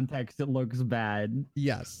context, it looks bad.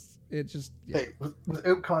 Yes. It just. Yeah. Hey,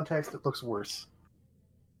 without context, it looks worse.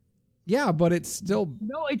 Yeah, but it's still.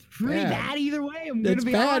 No, it's pretty bad either way. I'm it's gonna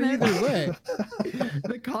be bad honest. either way.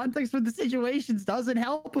 The context with the situations doesn't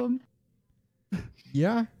help him.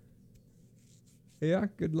 Yeah. Yeah,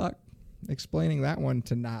 good luck explaining that one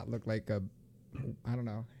to not look like I don't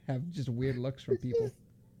know, have just weird looks from people.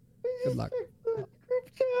 Good luck.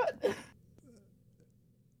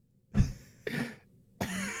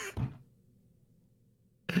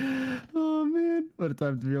 Oh man, what a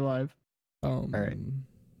time to be alive. All right.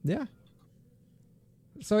 Yeah.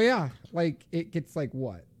 So yeah, like it gets like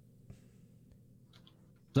what?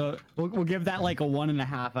 So we'll give that like a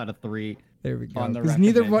 1.5 out of 3. There we go. On the Because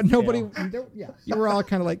neither one, recommend nobody, yeah, you were all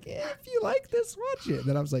kind of like, if you like this, watch it.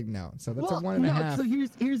 Then I was like, no. So that's a 1.5. So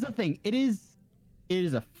here's the thing. It is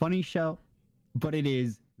a funny show, but it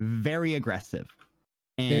is very aggressive.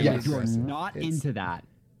 And if you're not into that,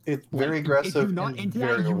 it's very aggressive. If you're not into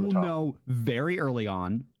that, you will know very early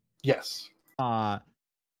on. Yes.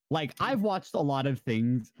 Like I've watched a lot of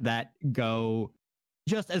things that go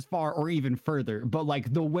just as far or even further, but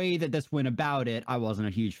like the way that this went about it, I wasn't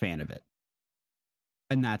a huge fan of it.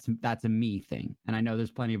 And that's a me thing. And I know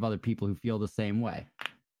there's plenty of other people who feel the same way.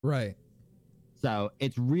 Right. So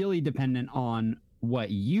it's really dependent on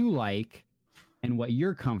what you like and what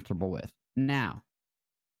you're comfortable with. Now,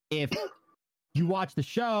 if you watch the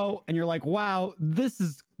show and you're like, wow, this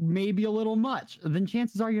is maybe a little much, then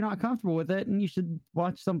chances are you're not comfortable with it and you should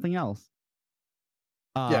watch something else.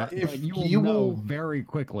 You will know very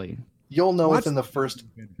quickly. You'll know within the first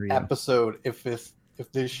episode if this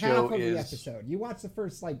show half of is the episode. You watch the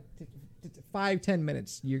first like 5-10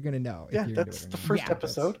 minutes, you're gonna know. Yeah, that's the first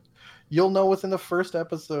episode. You'll know within the first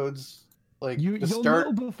episodes, like you'll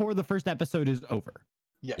know before the first episode is over.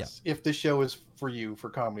 Yes, if the show is for you, for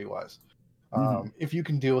comedy wise, if you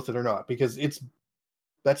can deal with it or not, because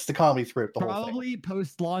that's the comedy throughout the whole thing. Probably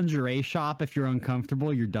post lingerie shop. If you're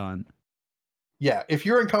uncomfortable, you're done. Yeah, if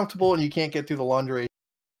you're uncomfortable and you can't get through the lingerie,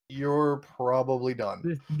 you're probably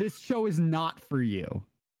done. This show is not for you.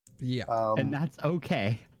 Yeah, and that's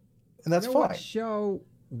okay. And that's fine. What show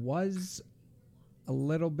was a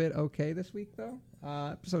little bit okay this week though?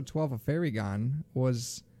 Episode 12 of Fairy Gone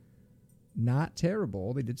was not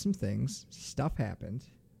terrible. They did some things. Stuff happened.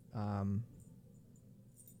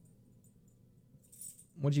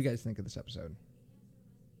 What did you guys think of this episode?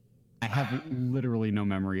 I have literally no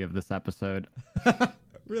memory of this episode.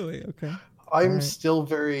 Really? Okay. I'm still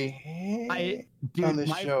very on this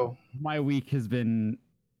show. My week has been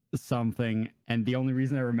something, and the only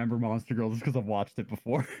reason I remember Monster Girls is because I've watched it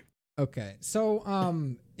before. Okay, so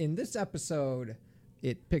in this episode,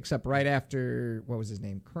 it picks up right after, what was his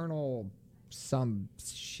name? Colonel some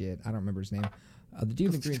shit. I don't remember his name. The dude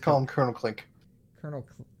in the green. Call him Colonel Clink. Colonel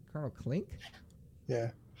Clink? Yeah.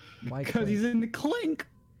 Because he's in the Clink.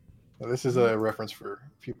 Well, this is a reference for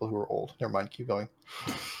people who are old. Never mind. Keep going.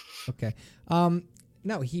 Okay.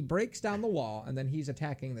 No, he breaks down the wall, and then he's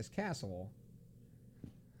attacking this castle.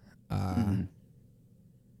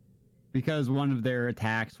 Because one of their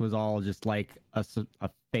attacks was all just like a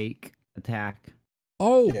fake attack.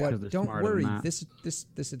 Oh, yeah. But don't worry.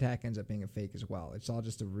 This attack ends up being a fake as well. It's all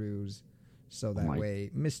just a ruse. So that way,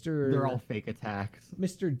 They're all fake attacks.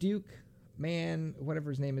 Mr. Duke man, whatever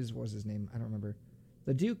his name is, what was his name? I don't remember.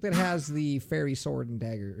 The Duke that has the fairy sword and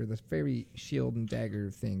dagger, or the fairy shield and dagger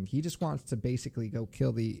thing. He just wants to basically go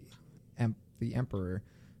kill the Emperor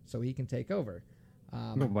so he can take over.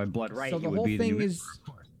 By blood right, so he the would whole be the thing new is... emperor,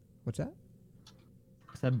 of course. What's that?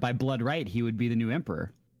 Said by blood right, he would be the new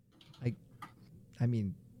emperor. I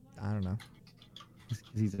mean, I don't know.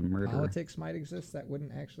 He's a murderer. Politics might exist that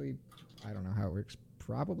wouldn't actually... I don't know how it works.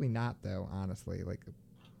 Probably not, though, honestly. Like,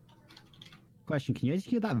 Question, can you guys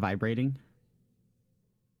hear that vibrating?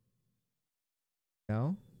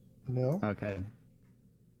 no? No. Okay.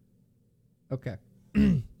 Okay.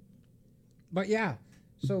 But yeah,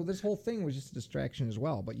 so this whole thing was just a distraction as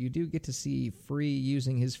well. But you do get to see Free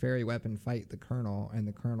using his fairy weapon fight the Colonel, and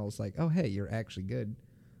the Colonel's like, oh, hey, you're actually good.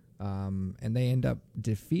 And they end up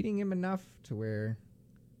defeating him enough to where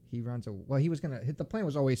he runs away. Well, he was going to hit. The plan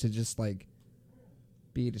was always to just like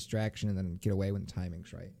be a distraction and then get away when the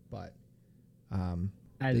timing's right. But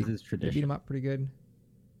As is they beat tradition. him up pretty good.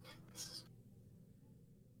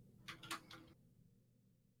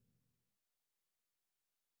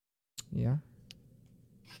 Yeah.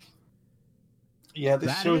 Yeah, this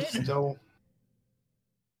That show it? is still.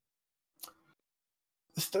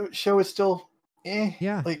 Show is still.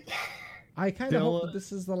 Yeah. Like I kind of Still- hope that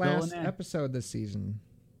this is the still in last there. episode this season.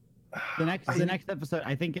 The next episode,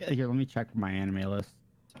 I think. Here, let me check my anime list.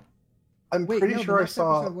 I'm Wait, pretty no, sure the I next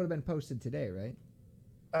saw. episode would have been posted today, right?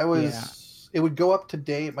 I was. Yeah. It would go up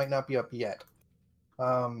today. It might not be up yet.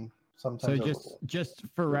 Sometimes. So a just little- just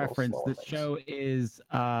for a little reference, slow on this things. show is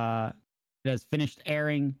it has finished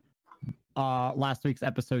airing. Last week's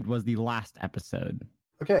episode was the last episode.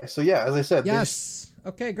 Okay, so yeah, as I said, Yes.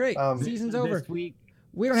 Okay, great. Season's over. This week,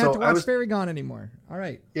 We don't have So to I watch was- Fairy Gone anymore. All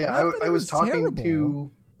right. yeah, Not that I it was talking terrible.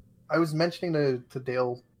 to. I was mentioning to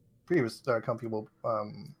Dale, previous comfortable.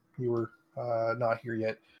 You were not here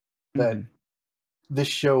yet. That Mhm. this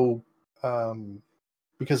show,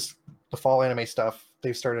 because the fall anime stuff,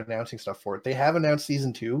 they've started announcing stuff for it. They have announced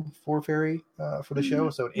season 2 for Fairy for the show,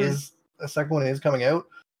 so it is a second one is coming out.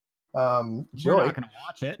 we're Joy, not gonna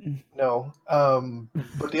watch it. no.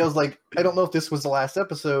 But Dale's like, I don't know if this was the last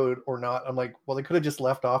episode or not. I'm like, well, they could have just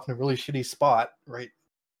left off in a really shitty spot, right?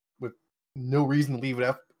 With no reason to leave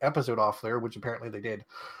an episode off there, which apparently they did.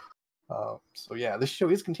 So yeah, this show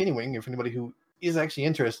is continuing. If anybody who is actually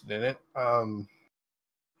interested in it,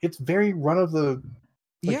 it's very run of the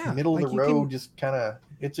middle of like the you road, can- just kind of.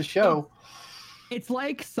 It's a show. It's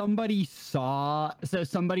like somebody saw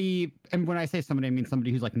somebody, and when I say somebody, I mean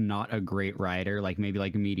somebody who's like not a great writer, like maybe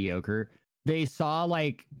like mediocre. They saw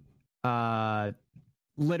like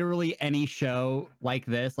literally any show like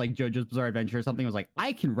this, like JoJo's Bizarre Adventure or something, was like,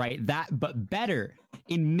 I can write that, but better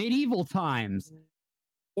in medieval times,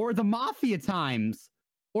 or the Mafia times,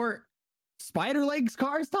 or Spider Legs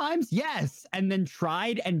Cars times. Yes, and then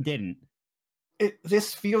tried and didn't.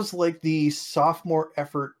 This feels like the sophomore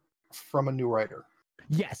effort from a new writer.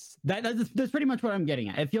 Yes, that's pretty much what I'm getting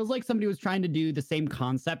at. It feels like somebody was trying to do the same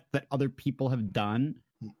concept that other people have done,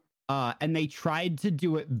 and they tried to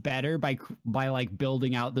do it better by like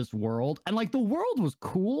building out this world. And like the world was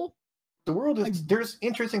cool. The world is there's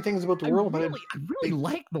interesting things about the world, but I really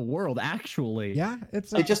like the world actually. Yeah, it's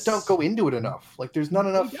they just don't go into it enough. Like there's not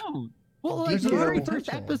enough. They don't. Well, like There's the a lot of very first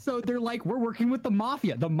potential. episode, they're like, we're working with the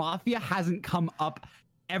Mafia. The Mafia hasn't come up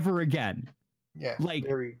ever again. Yeah, Like,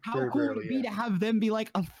 very, How very cool rarely. would it be Yeah. to have them be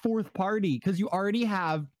like a fourth party? Because you already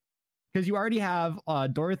have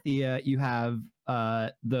Dorothea, you have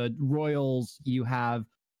the Royals, you have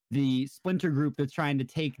the Splinter Group that's trying to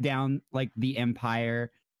take down like the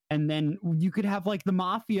Empire, and then you could have like the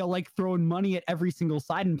Mafia like throwing money at every single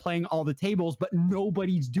side and playing all the tables, but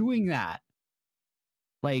nobody's doing that.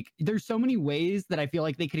 Like, there's so many ways that I feel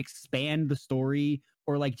like they could expand the story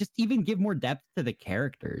or like just even give more depth to the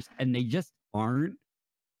characters, and they just aren't.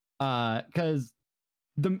 Because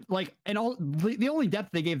the only depth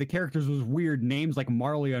they gave the characters was weird names like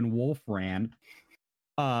Marley and Wolfran.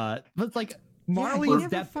 But it's like he Marley's never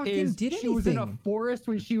depth fucking is did she was in a anything. forest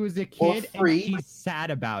when she was a Well, kid, and Free- she's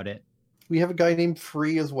sad about it. We have a guy named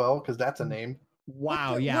Free as well, because that's a name.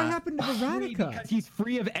 Wow, What yeah. happened to Free Veronica? because he's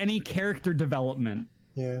free of any character development.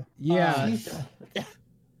 Yeah. Yeah, Uh,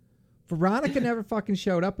 Veronica never fucking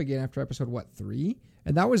showed up again after episode 3,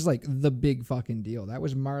 and that was like the big fucking deal. That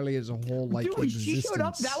was Marley as a whole like Dude, she showed up.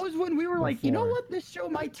 existence. That was when we were like, you know before. what? This show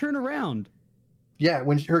might turn around. Yeah,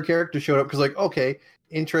 when her character showed up, because like, okay,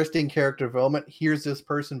 interesting character development. Here's this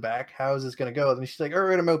person back. How is this gonna go? And she's like, all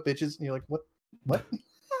right, I'm out, bitches. And you're like, what? What?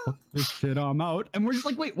 This shit, I'm out. And we're just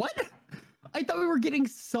like, wait, what? I thought we were getting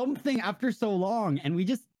something after so long, and we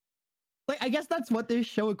just like, I guess that's what this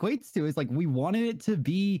show equates to. Is like we wanted it to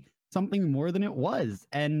be something more than it was.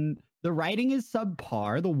 And the writing is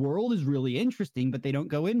subpar. The world is really interesting, but they don't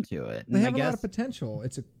go into it. They And have I a lot guess of potential.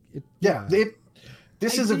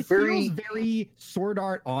 This is a it very feels very Sword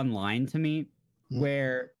Art Online to me,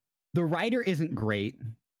 where the writer isn't great,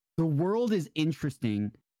 the world is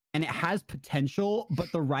interesting, and it has potential,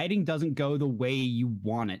 but the writing doesn't go the way you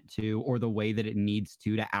want it to, or the way that it needs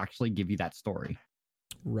to actually give you that story.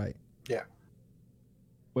 Right. Yeah.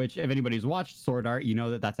 Which, if anybody's watched Sword Art, you know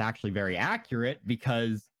that that's actually very accurate,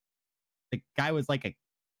 because the guy was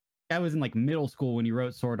in like middle school when he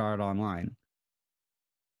wrote Sword Art Online.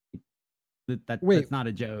 Wait. That's not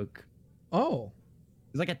a joke. Oh.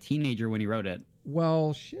 He was like a teenager when he wrote it.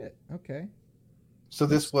 Well, shit. Okay. So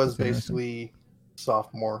this was That's interesting. basically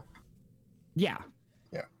sophomore. Yeah.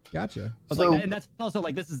 Gotcha. But So- like, and that's also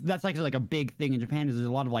like that's actually like a big thing in Japan. Is there's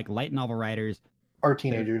a lot of like light novel writers. Our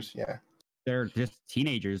teenagers, yeah. They're just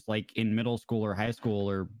teenagers, like in middle school or high school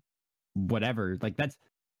or whatever. Like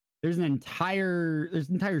there's entire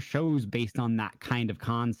shows based on that kind of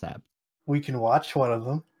concept. We can watch one of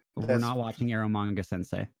them. But we're That's- not watching Arrow Manga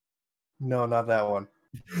Sensei. No, not that one.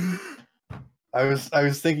 I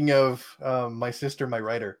was thinking of My Sister, My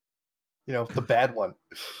Writer. You know, the bad one.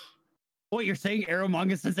 What, you're saying Arrow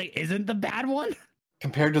Manga Sensei isn't the bad one?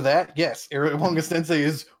 Compared to that, yes, Manga Sensei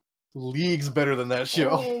is leagues better than that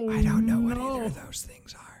show. I don't know what either of those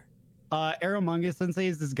things are. Arrow Manga Sensei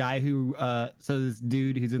is this guy who so this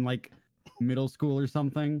dude who's in like middle school or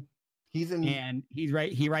something, He's in and he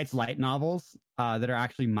writes light novels that are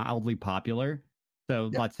actually mildly popular. So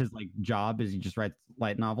Yep. that's his like job, is he just writes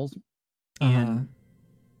light novels. Uh-huh. And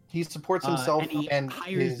he supports himself and he and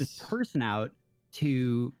hires this person out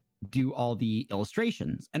to do all the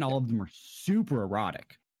illustrations, and all of them are super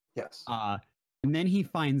erotic. yes. And then he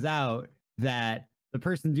finds out that the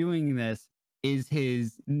person doing this is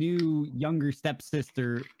his new younger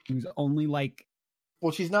stepsister, who's only like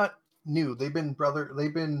Well, she's not new. They've been brother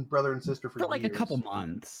and sister for like a years. couple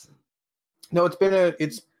months. No, it's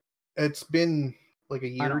been like a I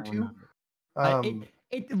year or don't two. remember.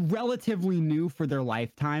 It's relatively new for their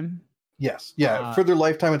lifetime. Yes, yeah. For their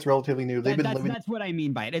lifetime, it's relatively new. They've been living. That's what I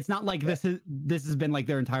mean by it. It's not like this has been like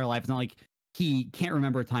their entire life. It's not like he can't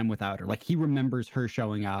remember a time without her. Like he remembers her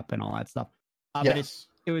showing up and all that stuff. But Yes.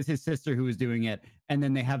 it was his sister who was doing it, and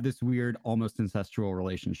then they have this weird, almost incestual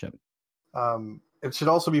relationship. It should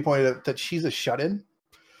also be pointed out that she's a shut-in.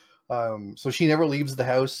 So she never leaves the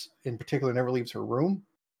house. In particular, never leaves her room.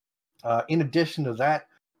 In addition to that,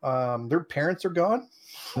 their parents are gone.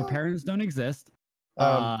 Their parents don't exist.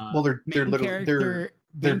 Well, they're Main literally character-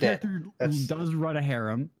 they're main dead. character That's- does run a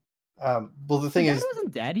harem. Well, the thing The is, dad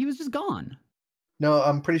wasn't dead. He was just gone. no,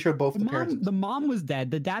 I'm pretty sure both The the parents. mom was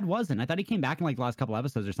dead. The dad wasn't. I thought he came back in like the last couple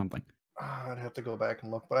episodes or something. I'd have to go back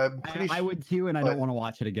and look, but I'm pretty I sure would too, and I but- don't want to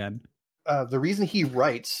watch it again. the reason he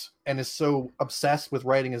writes and is so obsessed with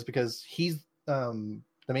writing is because he's the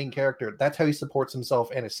main character. That's how he supports himself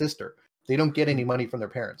and his sister. They don't get any money from their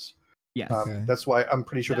parents. Yes, Okay. That's why I'm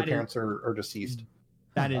pretty sure That the is- parents are deceased.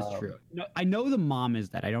 that is Um, true. No, I know the mom is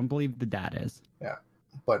dead. I don't believe the dad is.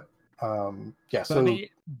 But yeah, So so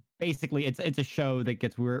basically, it's a show that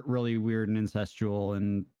gets really weird and incestual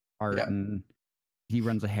and art, Yeah. and he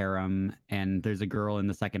runs a harem. And there's a girl in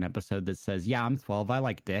the second episode that says, "Yeah, I'm 12. I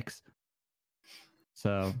like dicks."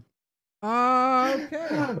 So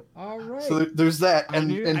Okay. All right. so there's that, I and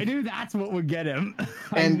knew that's what would get him.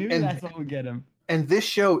 I And- knew and- that's what would get him. and this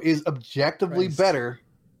show is objectively Christ. better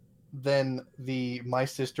than the My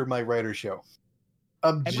Sister, My Writer show.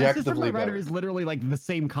 And My Sister, Objectively My Writer better. is literally like the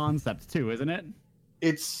same concept too, isn't it?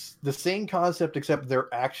 It's the same concept, except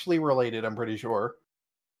they're actually related. I'm pretty sure.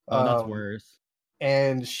 Oh, that's Um, worse.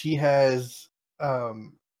 And she has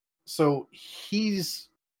so he's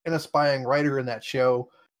an aspiring writer in that show.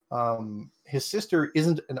 His sister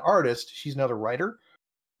isn't an artist, she's not a writer,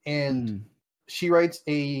 and Mm. she writes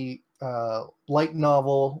a light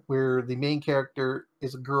novel where the main character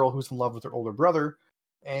is a girl who's in love with her older brother,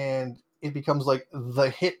 and it becomes like the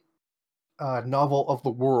hit novel of the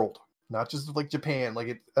world, not just like Japan, like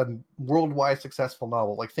it's a worldwide successful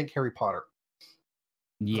novel. Like think Harry Potter.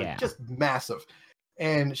 Like, Yeah. just massive.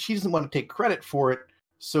 And she doesn't want to take credit for it,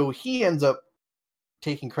 so he ends up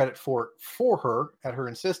taking credit for it for her at her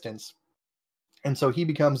insistence. And so he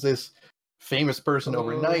becomes this famous person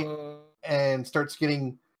overnight and starts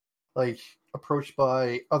getting like approached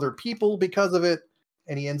by other people because of it,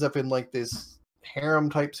 and he ends up in like this harem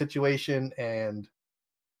type situation and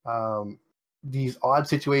these odd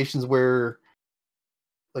situations where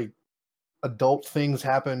like adult things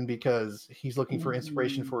happen because he's looking for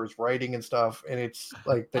inspiration for his writing and stuff, and it's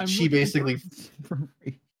like that I'm she looking basically for-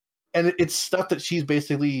 and it's stuff that she's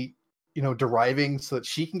basically deriving so that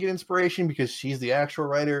she can get inspiration because she's the actual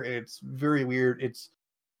writer, and it's very weird. It's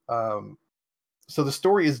so the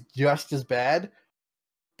story is just as bad,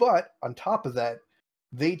 but on top of that,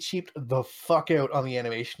 they cheaped the fuck out on the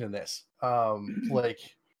animation in this. Like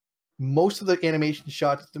most of the animation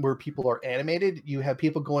shots where people are animated, you have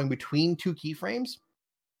people going between two keyframes,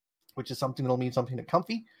 which is something that'll mean something to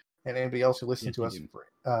Comfy and anybody else who listens to us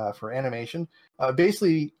for animation.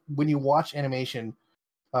 Basically, when you watch animation,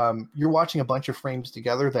 you're watching a bunch of frames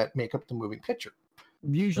together that make up the moving picture.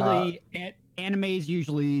 Usually, anime is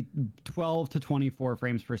usually 12 to 24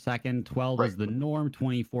 frames per second. 12 is the norm.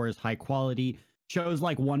 24 is high quality. Shows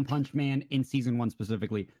like One Punch Man in season 1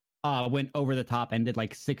 specifically went over the top and did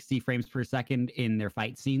like 60 frames per second in their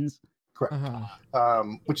fight scenes. Correct.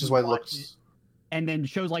 Which is why it looks. And then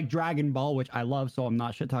shows like Dragon Ball, which I love, so I'm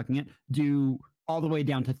not shit talking it, do all the way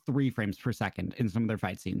down to 3 frames per second in some of their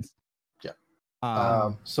fight scenes.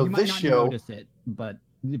 Yeah. So you this might not show, notice it, but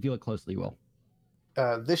if you look closely, you will.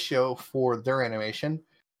 This show for their animation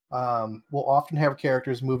will often have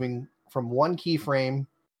characters moving from one keyframe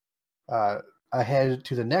ahead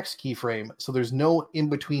to the next keyframe. So there's no in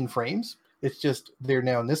between frames. It's just they're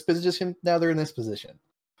now in this position. Now they're in this position.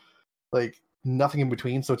 Like nothing in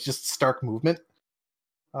between. So it's just stark movement.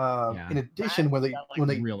 In addition, when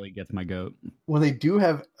they really gets my goat, when they do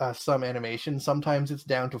have some animation, sometimes it's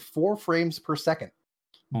down to 4 frames per second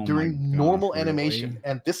during normal animation.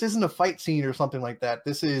 And this isn't a fight scene or something like that.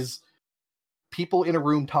 This is people in a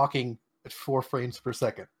room talking at 4 frames per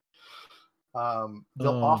second. They'll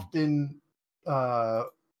often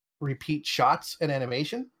repeat shots in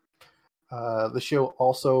animation. The show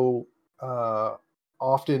also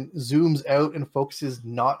often zooms out and focuses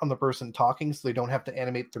not on the person talking, so they don't have to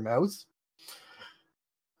animate their mouths.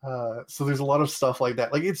 So there's a lot of stuff like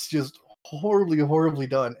that. Like it's just horribly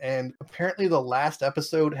done. And apparently the last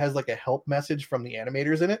episode has like a help message from the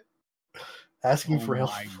animators in it, asking for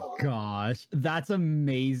help. Oh my gosh, that's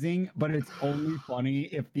amazing! But it's only funny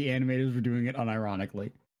if the animators were doing it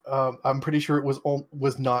unironically. I'm pretty sure it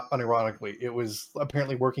was not unironically. It was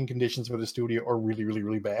apparently working conditions for the studio are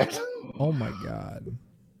really bad. Oh my god.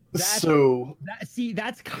 That's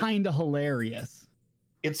kind of hilarious.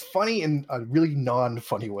 It's funny in a really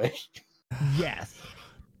non-funny way. Yes.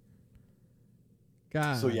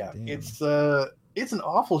 God. So yeah, damn. it's an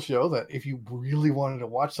awful show that if you really wanted to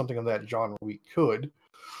watch something of that genre, we could.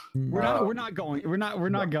 We're not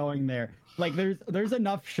going there. Like there's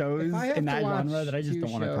enough shows in that genre that I just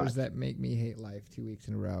don't want to touch. That make me hate life 2 weeks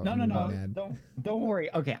in a row. No. Don't worry.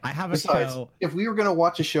 Okay, I have a Besides, show. if we were going to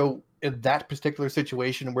watch a show in that particular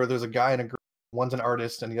situation where there's a guy and a girl, one's an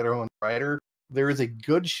artist and the other one's a writer, there is a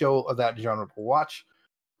good show of that genre to watch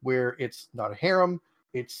where it's not a harem.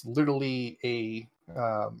 It's literally a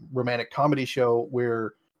romantic comedy show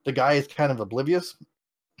where the guy is kind of oblivious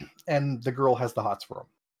and the girl has the hots for him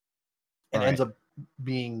and ends up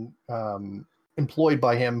being employed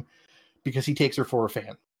by him because he takes her for a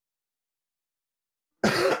fan.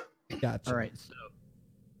 Gotcha. All right, so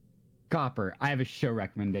Copper, I have a show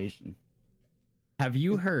recommendation. Have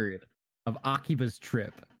you heard of Akiba's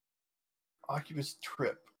Trip? Akiba's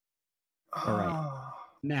Trip. All right.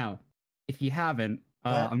 Now, if you haven't,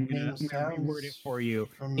 I'm gonna reword it for you.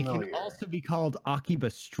 Familiar. It can also be called Akiba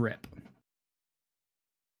Strip.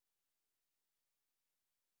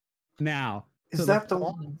 Now, is that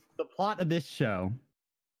the plot of this show?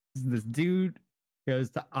 Is this dude goes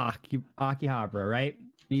to Akihabara, right?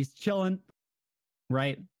 And he's chilling,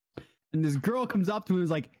 right? And this girl comes up to him and is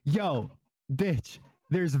like, "Yo, bitch,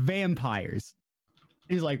 there's vampires."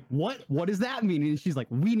 He's like, "What? What does that mean?" And she's like,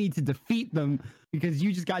 "We need to defeat them because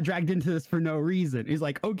you just got dragged into this for no reason." He's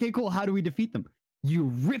like, "Okay, cool. How do we defeat them? You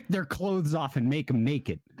rip their clothes off and make them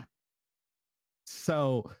naked."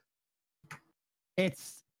 So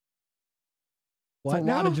it's a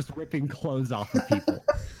lot of just ripping clothes off of people.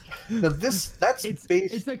 Now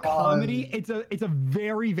it's a comedy. It's a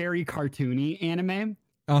very, very cartoony anime.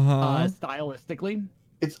 Stylistically.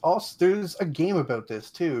 It's also there's a game about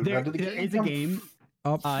this too. There is a game.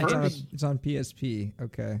 It's on PSP.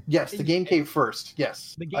 Okay. Yes, the game came first.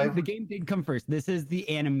 Yes, the game did come first. This is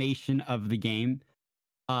the animation of the game.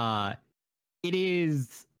 It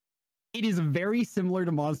is very similar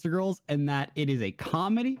to Monster Girls in that it is a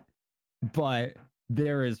comedy, but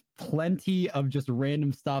there is plenty of just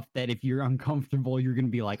random stuff that if you're uncomfortable, you're gonna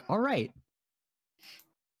be like, "All right,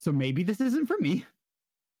 so maybe this isn't for me."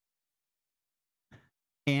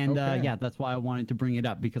 And yeah, that's why I wanted to bring it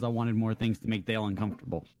up because I wanted more things to make Dale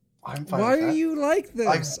uncomfortable. I'm fine. Why are you like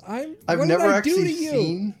this? I've never actually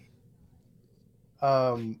seen.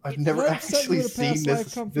 I've never actually seen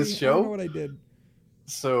this show. I don't know what I did.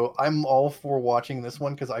 So I'm all for watching this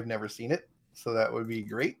one because I've never seen it. So that would be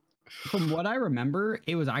great. From what I remember,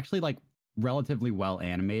 it was actually like relatively well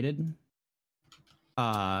animated.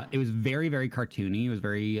 It was very, very cartoony. It was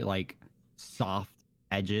very like soft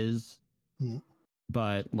edges,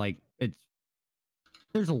 but like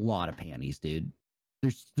there's a lot of panties, dude.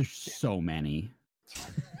 There's so many.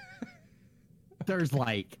 There's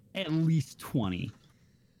like at least 20.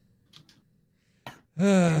 All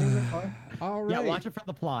right. Yeah, watch it for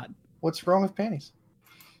the plot. What's wrong with panties?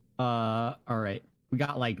 All right. We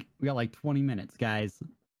got like 20 minutes, guys.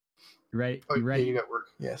 You ready? Oh, You ready? Yeah, you got work.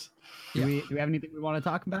 Yes. Do we have anything we want to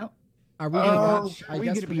talk about? Are we gonna watch? Are we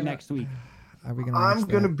gonna be next week? Are we gonna? I'm watch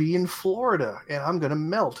gonna that? be in Florida and I'm gonna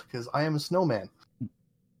melt because I am a snowman.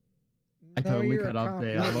 I totally you're cut a off cop. the.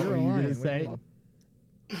 You're What were you lying. gonna say?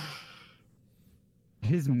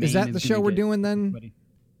 His Is that the show we're doing then? Do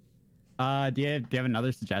you have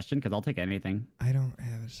another suggestion? Because I'll take anything. I don't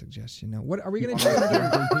have a suggestion. No. What are we gonna do?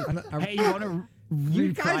 Another, Hey, you want to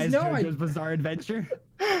You guys reprise know JoJo's Bizarre Adventure?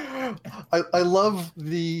 I love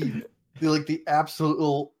the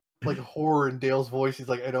absolute like horror in Dale's voice. He's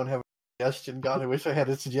like, I don't have a suggestion. God, I wish I had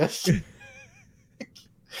a suggestion.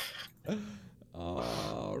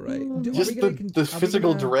 All right. Just the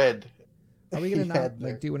physical dread. Are we gonna he not had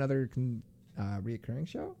there. like do another reoccurring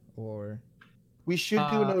show or? We should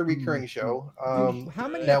do another recurring show. How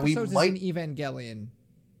many now we episodes might- is in Evangelion?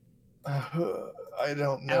 I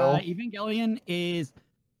don't know. Evangelion is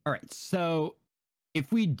all right. So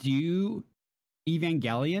if we do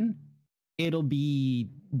Evangelion, it'll be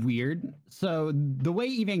weird. So the way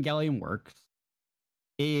Evangelion works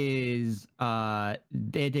is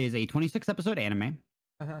it is a 26 episode anime,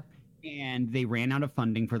 and they ran out of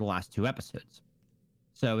funding for the last 2 episodes.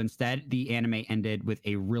 So instead, the anime ended with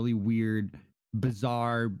a really weird,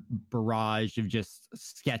 bizarre barrage of just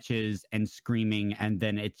sketches and screaming, and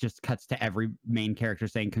then it just cuts to every main character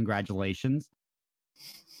saying congratulations,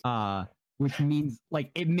 which means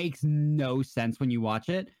like it makes no sense when you watch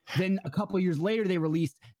it. Then a couple of years later they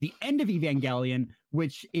released the end of Evangelion,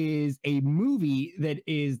 which is a movie that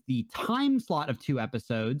is the time slot of 2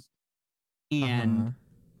 episodes, and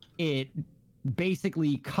it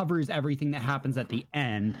basically covers everything that happens at the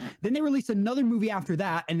end. Then they released another movie after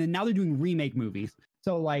that, and then now they're doing remake movies.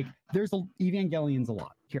 So like there's Evangelion's a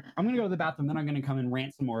lot. Here, I'm gonna go to the bathroom, then I'm gonna come and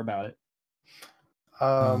rant some more about it.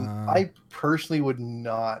 I personally would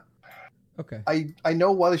not. Okay. I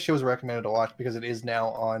know why the show is recommended to watch because it is now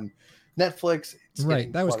on Netflix. It's Right.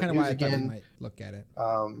 getting That was a lot kind of why I views thought we again. might look at it.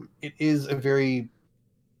 It is a very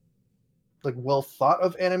like well thought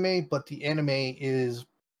of anime, but the anime is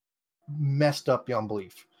messed up beyond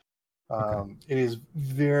belief. It is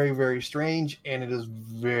very, very strange, and it is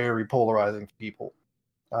very polarizing for people.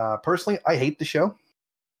 Personally, I hate the show.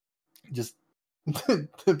 Just to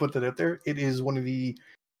put that out there, it is one of the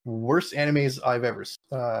worst animes I've ever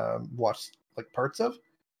watched, like parts of.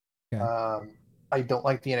 Okay. I don't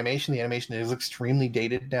like the animation. The animation is extremely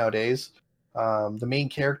dated nowadays. The main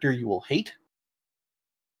character you will hate.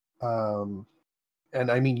 And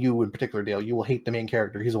I mean you in particular, Dale. You will hate the main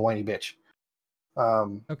character. He's a whiny bitch.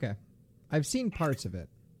 Okay. I've seen parts of it.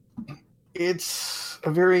 It's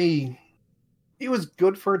a very. It was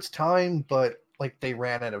good for its time, but like they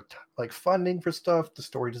ran out of like funding for stuff. The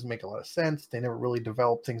story doesn't make a lot of sense. They never really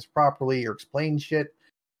developed things properly or explained shit.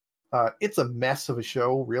 It's a mess of a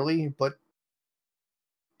show, really, but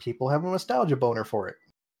people have a nostalgia boner for it.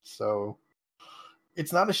 So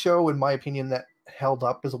it's not a show, in my opinion, that held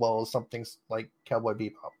up as well as something like Cowboy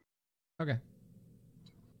Bebop. Okay.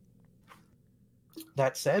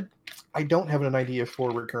 That said, I don't have an idea for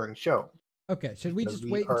a recurring show. Okay. Should we Because just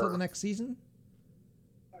we wait until are- the next season?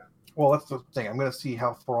 Well, that's the thing. I'm going to see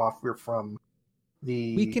how far off we're from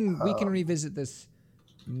the. We can revisit this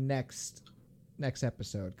next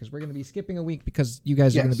episode because we're going to be skipping a week because you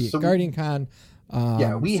guys are Yeah, going to be so at Guardian Con.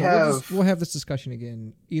 We'll have this discussion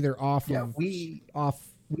again either off. Yeah, of, we off.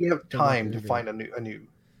 have time to record. find a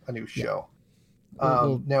new show.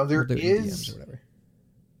 We'll Now there do it in DMs is or whatever.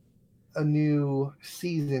 a new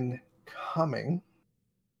season coming.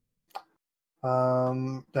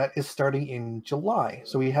 That is starting in July.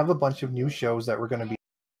 So we have a bunch of new shows that we're going to be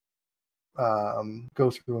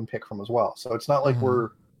go through and pick from as well. So it's not like we're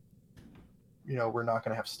not going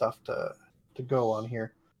to have stuff to go on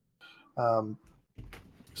here.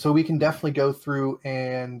 So we can definitely go through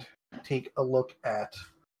and take a look at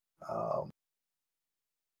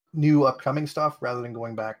new upcoming stuff rather than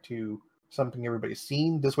going back to something everybody's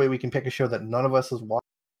seen. This way we can pick a show that none of us has watched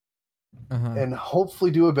and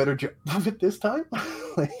hopefully do a better job of it this time.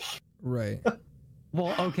 Right.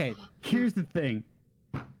 Well, okay. Here's the thing.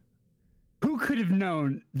 Who could have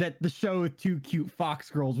known that the show with 2 cute fox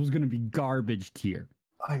girls was going to be garbage tier?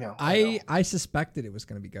 I know. I suspected it was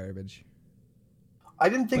going to be garbage. I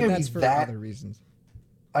didn't think But it'd that's be for that. other reasons.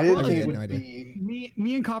 I didn't Well, think I it had would no idea. be.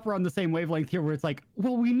 Me and Copper are on the same wavelength here, where it's like,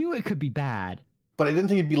 well, we knew it could be bad. But I didn't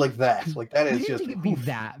think it'd be like that. Like that We is didn't just. think it'd be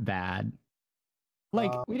that bad.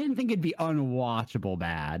 Like we didn't think it'd be unwatchable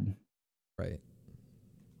bad. Right.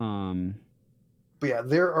 But yeah,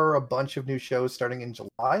 there are a bunch of new shows starting in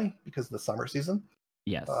July because of the summer season.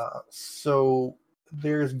 Yes. So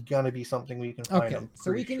there's gonna be something we can find. Okay. I'm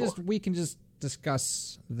So pretty sure. we can just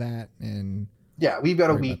discuss that and Yeah, we've got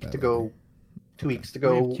a worry about week that to later. go. 2 weeks to We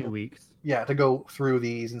have go. 2 weeks. Yeah, to go through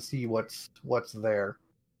these and see what's there.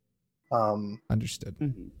 understood.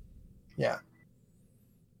 Mhm. Yeah.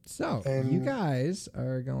 So you And- guys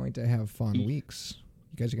are going to have fun Ye- weeks.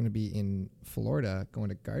 You guys are going to be in Florida going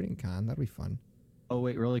to Garden Con. That'll be fun. Oh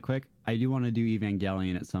wait, really quick. I do want to do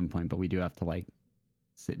Evangelion at some point, but we do have to like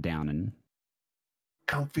sit down and.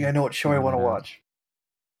 Comfy, I know what show I want to Yeah. watch.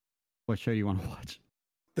 What show do you want to watch?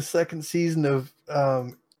 The second season of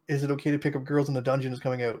Is It Okay to Pick Up Girls in the Dungeon is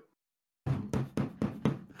coming out.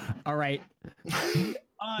 All right. New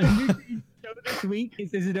show this week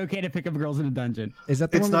is It Okay to Pick Up Girls in a Dungeon? Is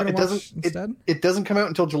that the It's one not- we're it going to watch doesn't- instead? It doesn't come out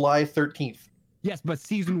until July 13th. Yes, but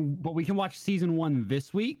we can watch season 1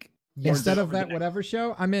 this week, Yes. Instead of that whatever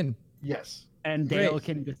show, I'm in. Yes. and Great. Dale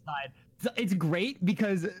can decide. It's great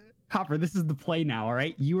because Copper, this is the play now. All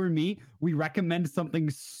right, you or me, we recommend something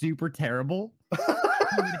super terrible,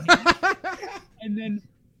 and then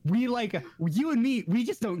we like you and me, we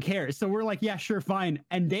just don't care. So we're like, yeah, sure, fine.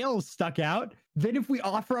 And Dale's stuck out. Then if we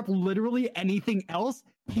offer up literally anything else,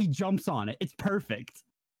 he jumps on it. It's perfect.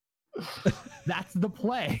 That's the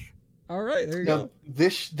play. All right, there you Now, go.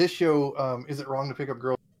 this show, Is It Wrong to Pick Up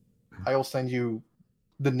Girls? I will send you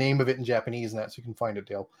the name of it in Japanese and that so you can find it,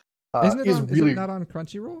 Dale. Isn't it, is on, really, is it not on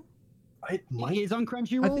Crunchyroll? it might. It is on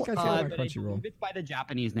Crunchyroll. I think I saw it on but I Crunchyroll. believe it's by the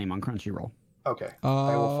Japanese name on Crunchyroll. Okay.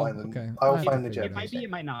 I will find them. Okay. I will have find to the figure It it might out. be, it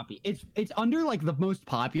might not be. It's under like the most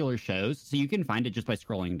popular shows, so you can find it just by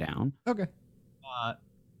scrolling down. Okay.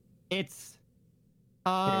 It's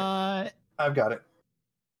I've got it.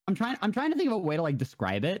 I'm trying to think of a way to like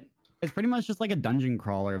describe it. It's pretty much just like a dungeon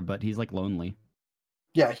crawler, but he's like lonely.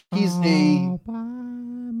 Yeah, he's a.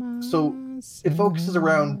 So it focuses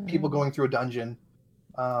around people going through a dungeon,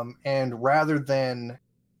 and rather than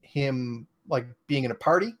him like being in a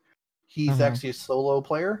party, he's Uh-huh. actually a solo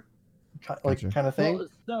player, like Gotcha. kind of thing. Well,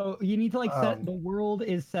 so you need to like set Um, the world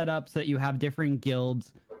is set up so that you have different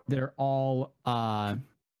guilds that are all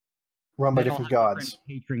Run by that all different have gods.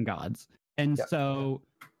 patron gods, and Yep. so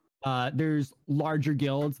there's larger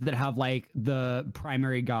guilds that have like the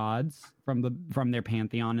primary gods from their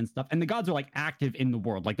pantheon and stuff, and the gods are like active in the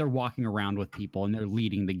world, like they're walking around with people and they're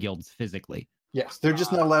leading the guilds physically. Yes, they're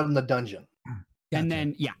just not allowed in the dungeon. Gotcha.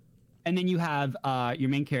 And then you have your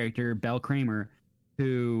main character Bell Kramer,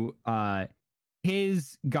 who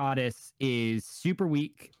his goddess is super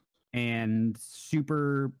weak and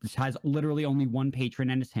has literally only one patron,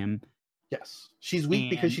 and it's him. Yes, she's weak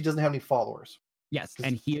because And- she doesn't have any followers. Yes,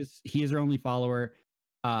 and he is her only follower.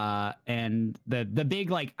 And the big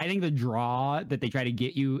like I think the draw that they try to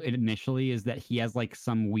get you initially is that he has like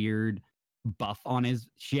some weird buff on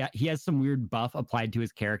he has some weird buff applied to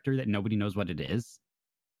his character that nobody knows what it is.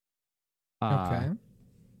 Okay.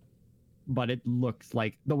 But it looks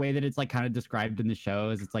like the way that it's like kind of described in the show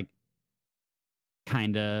is it's like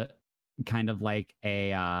kind of like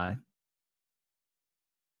a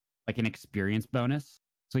like an experience bonus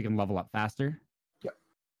so you can level up faster. Yep.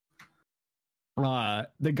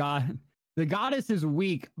 The goddess is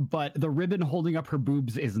weak, but the ribbon holding up her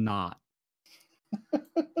boobs is not.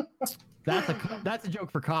 That's a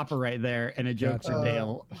joke for Copper right there, and a joke Gotcha. for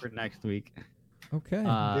Dale for next week. Okay.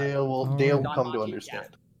 Dale will all Dale right. will come to Danmachi,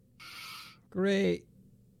 understand. Great.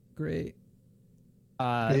 That'd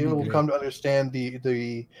Dale be will great. come to understand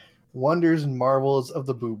the wonders and marvels of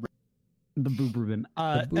the boob. The boob ribbon. boob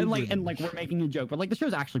And ribbon. like we're making a joke, but like the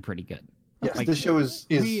show's actually pretty good. Yes, Like, this show is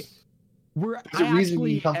We're There's a reason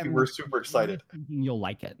me and Comfy am were super excited. thinking you'll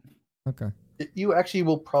like it. Okay. you actually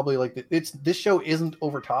will probably like it. This show isn't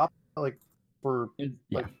over top like for Yeah.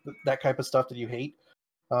 like that type of stuff that you hate.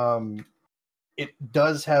 It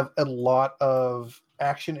does have a lot of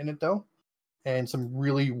action in it though, and some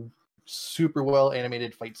really super well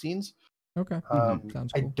animated fight scenes. Okay.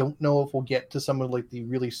 Sounds I cool. don't know if we'll get to some of like the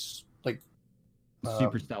really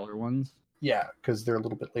Super stellar ones. yeah, because they're a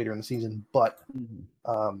little bit later in the season, but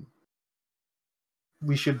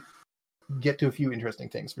we should get to a few interesting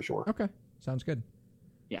things for sure. Okay. Sounds good.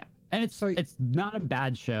 And So- it's not a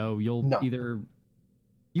bad show. You'll No. either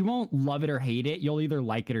You won't love it or hate it. You'll either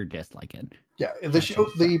like it or dislike it. Yeah,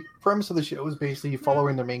 the premise of the show is basically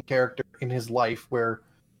following the main character in his life, where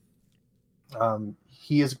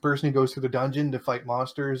he is a person who goes through the dungeon to fight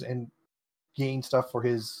monsters and gain stuff for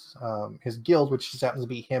his guild, which just happens to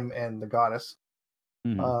be him and the goddess.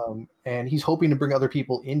 And he's hoping to bring other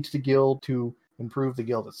people into the guild to improve the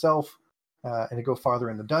guild itself, and to go farther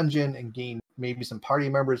in the dungeon and gain maybe some party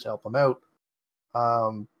members to help him out.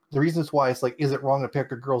 The reason it's why it's like, is it wrong to pick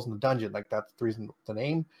girls in the dungeon? Like, that's the reason the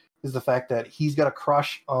name is the fact that he's got a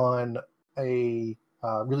crush on a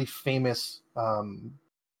really famous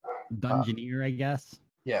Dungeoneer, I guess.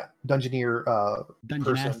 Yeah, Dungeoneer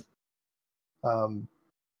Dungeness. person.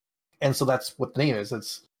 And so that's what the name is.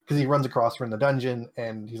 It's because he runs across her in the dungeon,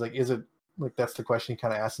 and he's like, is it, like, that's the question he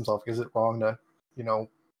kind of asks himself, is it wrong to,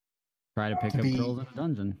 Try to pick up girls in a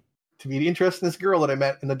dungeon. To be interested in this girl that I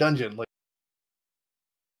met in the dungeon? Like,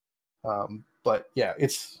 but yeah,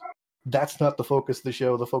 that's not the focus of the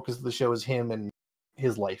show. The focus of the show is him and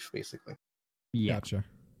his life, basically. Yeah. Gotcha.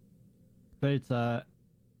 But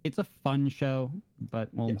it's a fun show, but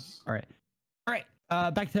Yes. All right.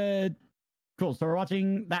 Back to cool. So we're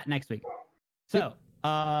watching that next week. So,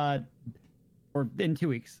 or in 2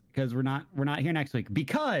 weeks, because we're not here next week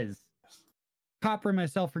because Copper and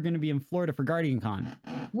myself are going to be in Florida for Guardian Con.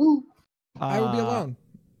 Woo! I will be alone.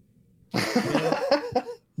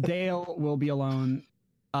 Dale will be alone.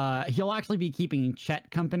 He'll actually be keeping Chet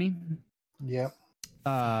company. Yeah.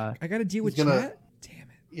 I got to deal with He's gonna- Chet? Damn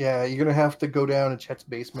it. Yeah, you're gonna have to go down to Chet's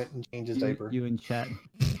basement and change his diaper. You and Chet.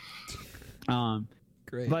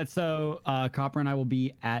 Great. But so Copper and I will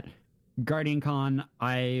be at Guardian Con.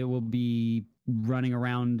 I will be running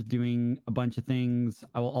around doing a bunch of things.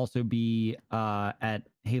 I will also be at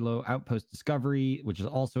Halo Outpost Discovery, which is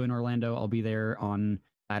also in Orlando. I'll be there on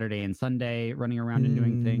Saturday and Sunday, running around and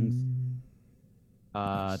doing things.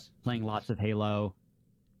 Playing lots of Halo.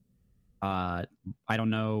 I don't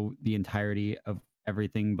know the entirety of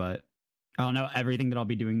everything, but I don't know everything that I'll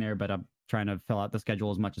be doing there, but I'm trying to fill out the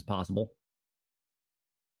schedule as much as possible.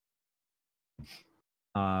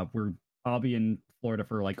 I'll be in Florida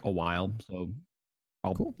for like a while, so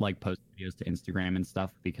I'll post videos to Instagram and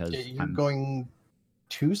stuff because you're going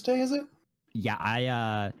Tuesday, is it?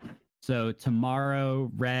 Yeah, so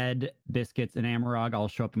tomorrow, Red, Biscuits, and Amarog, I'll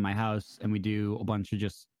show up in my house and we do a bunch of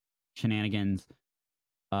just shenanigans.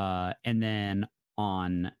 And then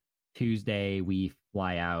on Tuesday, we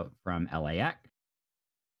fly out from LAX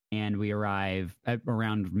and we arrive at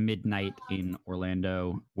around midnight in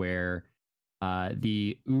Orlando, where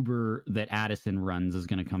the Uber that Addison runs is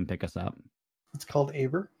going to come pick us up. It's called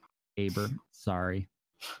Aber. Sorry.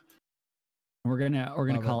 We're gonna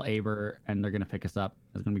call Aber and they're gonna pick us up.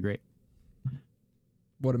 It's gonna be great.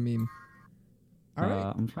 What a meme. All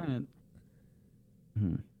right. I'm trying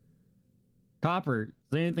to. Copper, is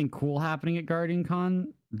there anything cool happening at Guardian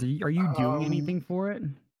Con? Are you doing anything for it?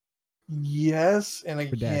 Yes, and I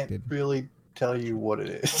Redacted. can't really tell you what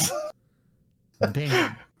it is.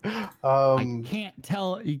 Damn. I can't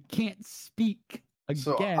tell. You can't speak again.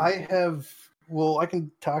 So I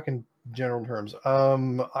can talk in general terms.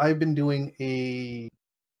 I've been doing a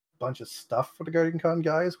bunch of stuff for the Guardian Con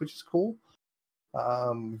guys, which is cool.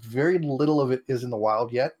 Very little of it is in the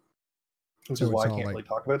wild yet, which So is why I it's all can't like- really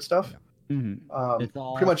talk about stuff. It's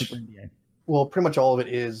all pretty much. Super NDA. Well, pretty much all of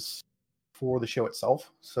it is for the show itself,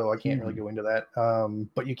 so I can't really go into that.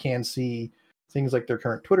 But you can see things like their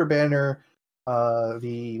current Twitter banner,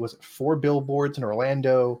 was it 4 billboards in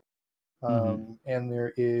Orlando, and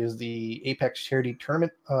there is the Apex Charity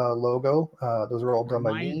Tournament logo. Those are all done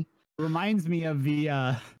by me. Reminds me of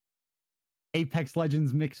the Apex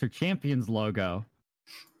Legends Mixer Champions logo.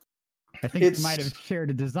 I think they might have shared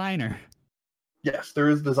a designer. Yes, there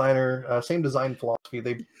is a designer, same design philosophy.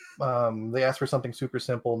 They asked for something super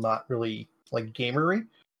simple, not really like gamery.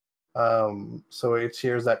 So it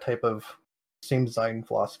shares that type of same design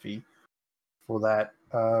philosophy for that.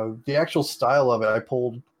 The actual style of it, I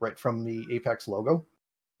pulled right from the Apex logo.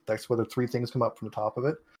 That's where the 3 things come up from the top of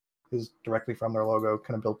it, is directly from their logo.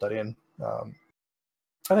 Kind of built that in.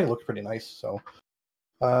 I think it looks pretty nice. So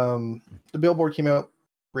the billboard came out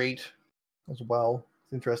great as well.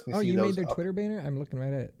 It's interesting to see you those made their up. Twitter banner? I'm looking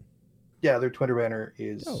right at it. Yeah, their Twitter banner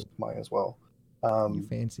is mine as well. You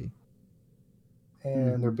fancy.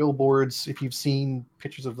 And their billboards, if you've seen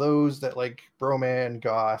pictures of those that like Broman,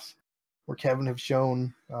 Goss, or Kevin have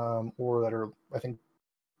shown, or that are, I think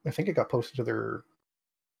it got posted to their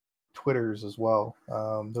Twitters as well.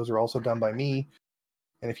 Those are also done by me.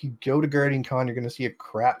 And if you go to Guardian Con, you're going to see a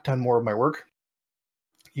crap ton more of my work.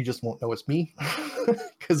 You just won't know it's me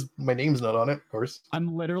because my name's not on it, of course.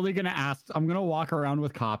 I'm literally gonna ask. I'm gonna walk around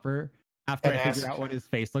with Copper after And I figure ask- out what his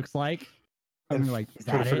face looks like. I'm And gonna be like, is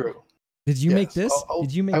try to that figure it? out. Did you make Yes, this?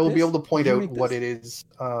 Did you make I will this? be able to point Did you out make what this? it is.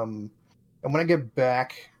 And when I get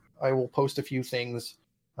back, I will post a few things,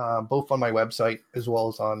 both on my website as well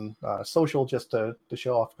as on social, just to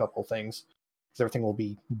show off a couple of things. Because everything will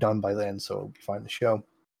be done by then, so it'll be fine to show.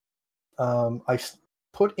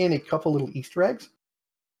 Put in a couple little Easter eggs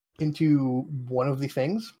into one of the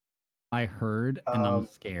things. I heard, and I'm Um,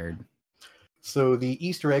 scared. So the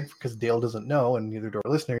Easter egg, because Dale doesn't know, and neither do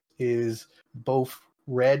our listeners, is both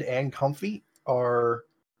Red and Comfy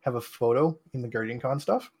have a photo in the Guardian Con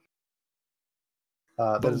stuff.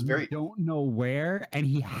 That But is we very, don't know where, and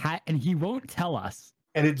he won't tell us.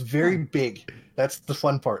 and it's very big. That's the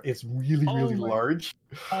fun part. It's really, Oh really my- large.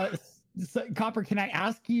 Copper, can I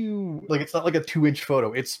ask you? Like it's not like a 2-inch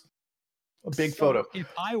photo. It's a big so photo.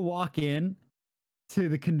 If I walk in to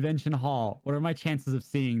the convention hall, what are my chances of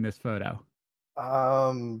seeing this photo?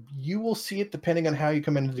 You will see it depending on how you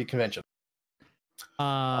come into the convention.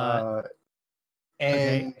 And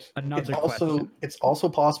okay, another question. it's also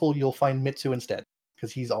possible you'll find Mitsu instead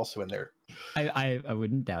because he's also in there. I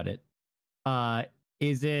wouldn't doubt it.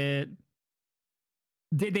 Is it?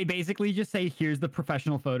 Did they basically just say, "Here's the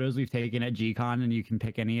professional photos we've taken at G-Con, and you can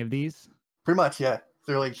pick any of these"? Pretty much, yeah.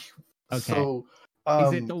 They're like, Okay. so.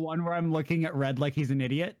 Is it the one where I'm looking at Red like he's an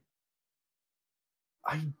idiot?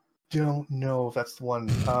 I don't know if that's the one.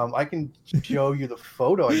 I can show you the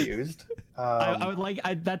photo I used. I would like.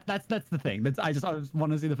 That's the thing. I just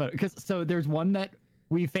want to see the photo because there's one that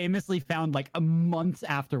we famously found like a months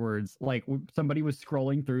afterwards. Like somebody was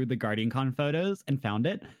scrolling through the Guardian Con photos and found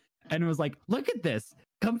it, and it was like, look at this.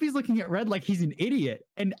 Comfy's looking at Red like he's an idiot,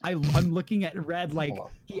 and I'm looking at Red like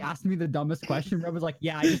he asked me the dumbest question. Red was like,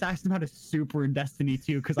 "Yeah, I just asked him how to super in Destiny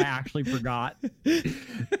 2 because I actually forgot."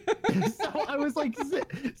 So I was like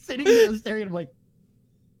sitting there staring at him like,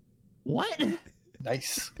 "What?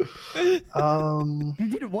 Nice. You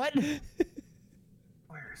did what?"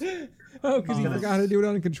 Where is it? Oh, because you Um, forgot how to do it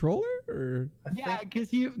on a controller, or Yeah, because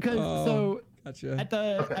Oh. so gotcha. at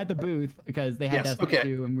the Okay. at the booth because they had Yes, Destiny okay.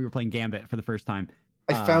 2 and we were playing Gambit for the first time.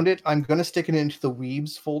 I found it. I'm gonna stick it into the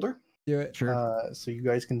Weebs folder, Do it. Sure. so you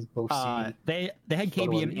guys can both see. They had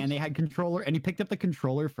photo KBM of and they had controller, and he picked up the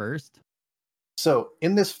controller first. So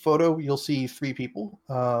in this photo, you'll see 3 people.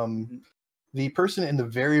 The person in the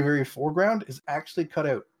very, very foreground is actually cut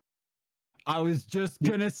out I was just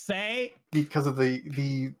gonna say, because of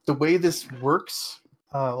the way this works,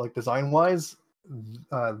 like design wise.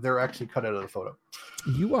 They're actually cut out of the photo.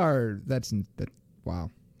 You are. That. Wow.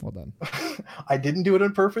 Well done. I didn't do it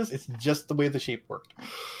on purpose. It's just the way the shape worked.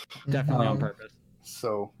 definitely on Um, purpose.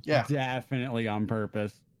 So yeah. Definitely on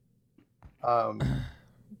purpose.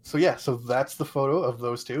 So that's the photo of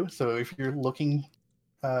those two. So if you're looking,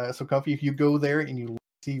 so Comfy, if you go there and you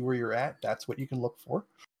see where you're at, that's what you can look for.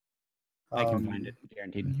 I can find it,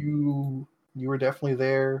 guaranteed. You were definitely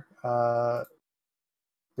there.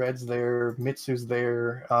 Red's there. Mitsu's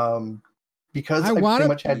there. Because I I want pretty to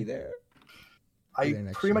much be had there. I there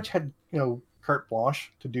next pretty year. much had carte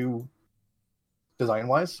blanche to do design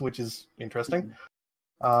wise, which is interesting.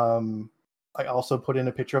 I also put in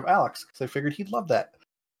a picture of Alex because I figured he'd love that.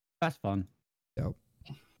 That's fun. Dope.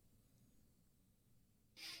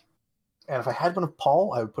 And if I had one of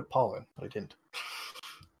Paul, I would put Paul in, but I didn't.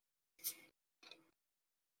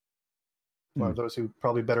 One of those who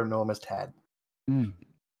probably better know him as Tad. Mm.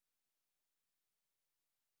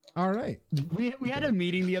 All right. We had a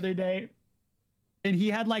meeting the other day, and he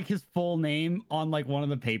had like his full name on like one of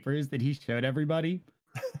the papers that he showed everybody.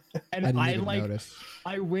 And I didn't I even like notice.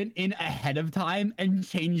 I went in ahead of time and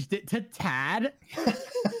changed it to Tad.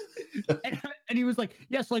 and he was like,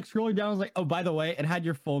 yes, like scrolling down, I was like, oh, by the way, it had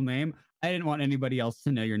your full name. I didn't want anybody else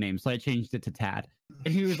to know your name, so I changed it to Tad.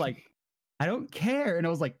 And he was like, I don't care. And I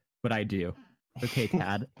was like, but I do. Okay,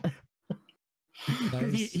 Tad. 'Cause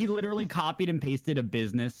Nice. he literally copied and pasted a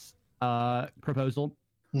business proposal.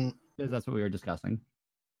 Hmm. Because that's what we were discussing.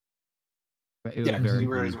 But it was Yeah, very we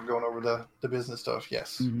were funny. going over the business stuff.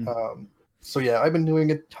 Yes. Mhm. So yeah, I've been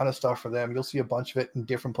doing a ton of stuff for them. You'll see a bunch of it in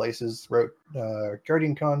different places throughout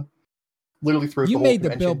Guardian Con. Literally throughout You the whole made the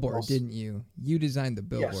convention. billboard, didn't you? You designed the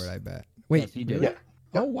billboard, Yes. I bet. Wait, Yes, he did. really?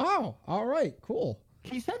 Yeah. Oh wow! All right, cool.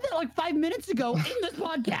 He said that like 5 minutes ago in this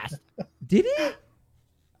podcast. Did he? I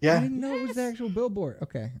Yeah. didn't know it was the actual billboard.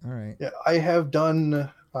 Okay, all right. Yeah, I have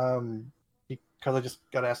done because I just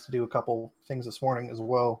got asked to do a couple things this morning as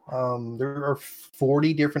well. There are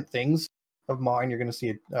 40 different things of mine you're going to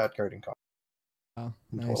see at Guardian Con. Oh,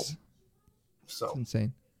 in nice. total. That's So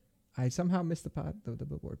insane. I somehow missed the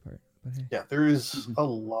billboard part. But hey. Yeah, there is a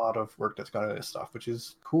lot of work that's gone into this stuff, which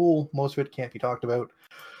is cool. Most of it can't be talked about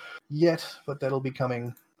yet, but that'll be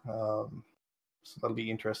coming. So that'll be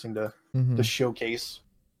interesting to showcase.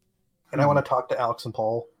 And I want to talk to Alex and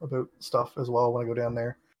Paul about stuff as well when I go down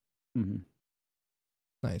there.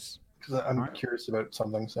 Nice. Because I'm curious about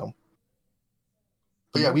something. So,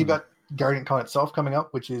 but yeah, we've got Guardian Con itself coming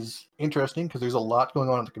up, which is interesting because there's a lot going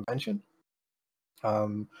on at the convention.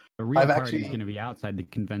 The real party is going to be outside the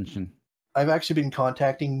convention. I've actually been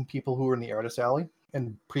contacting people who are in the artist alley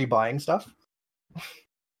and pre-buying stuff.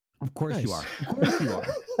 Of course you are. Of course you are.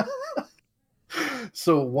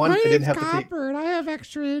 So one, I didn't have to take. I have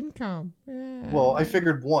extra income. Yeah. Well, I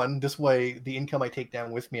figured one, this way the income I take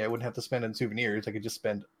down with me, I wouldn't have to spend on souvenirs. I could just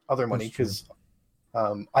spend other money because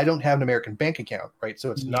I don't have an American bank account, right?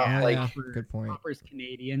 So it's not like good point. Copper's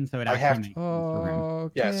Canadian, so it I have actually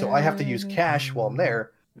to. Yeah, so I have to use cash while I'm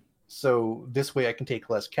there. So this way I can take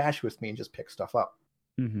less cash with me and just pick stuff up.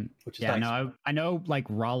 Which is nice. No, I know. Like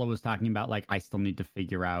Rala was talking about, like I still need to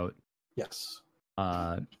figure out. Yes.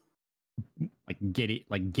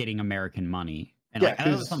 Getting American money, and that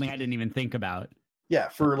was something I didn't even think about. Yeah,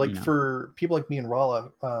 for people like me and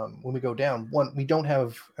Rala, when we go down, we don't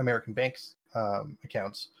have American banks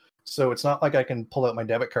accounts, so it's not like I can pull out my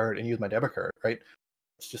debit card and use my debit card, right?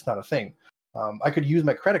 It's just not a thing. I could use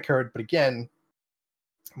my credit card, but again,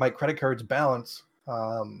 my credit card's balance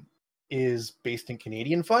is based in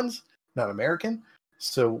Canadian funds, not American,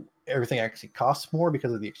 so everything actually costs more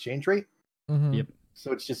because of the exchange rate. Yep.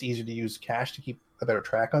 So it's just easier to use cash to keep a better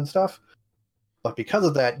track on stuff. But because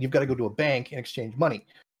of that, you've got to go to a bank and exchange money.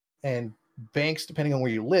 And banks, depending on where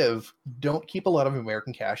you live, don't keep a lot of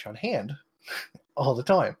American cash on hand all the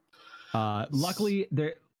time. Luckily,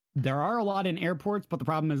 there are a lot in airports, but the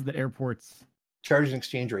problem is that airports charge an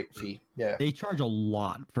exchange rate fee. Yeah, they charge a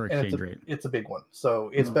lot for exchange rate. It's a big one, so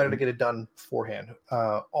it's better to get it done beforehand.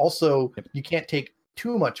 Also, you can't take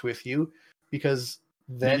too much with you because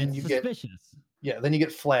then you suspicious. Then you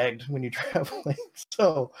get flagged when you're traveling.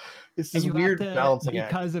 So it's this weird balancing act.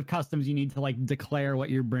 Because of customs, you need to like declare what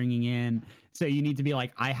you're bringing in. So you need to be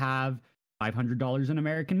like, I have $500 in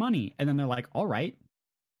American money, and then they're like, all right.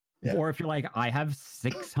 Yeah. Or if you're like, I have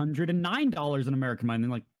 $609 in American money, and they're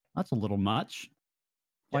like, that's a little much.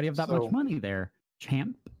 Why do you have that much money there,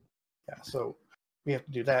 champ? Yeah, so we have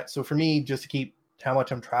to do that. So for me, just to keep how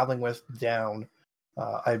much I'm traveling with down,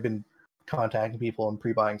 I've been contacting people and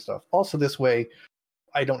pre-buying stuff. Also, this way,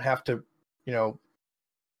 I don't have to,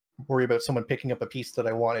 worry about someone picking up a piece that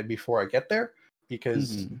I wanted before I get there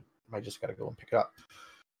because I just got to go and pick it up.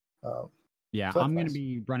 So I'm going to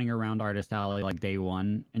be running around Artist Alley like day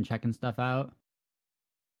one and checking stuff out.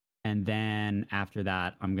 And then after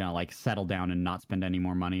that, I'm going to like settle down and not spend any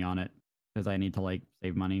more money on it because I need to like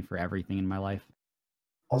save money for everything in my life.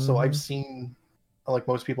 Also, I've seen, like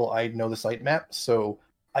most people, I know the site map, so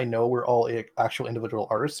I know where all actual individual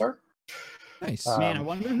artists are. Nice. Man, I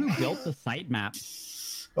wonder who built the site map.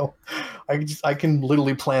 So I can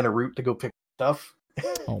literally plan a route to go pick stuff.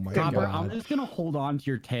 Oh my Copper, god! I'm just gonna hold on to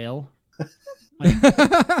your tail.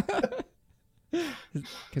 Because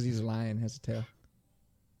he's a lion, has a tail.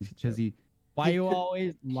 Why you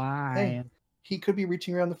always lie? Hey, he could be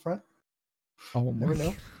reaching around the front. Oh never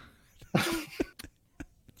know.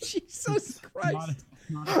 Jesus Christ!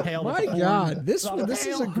 Not a tail. My God, this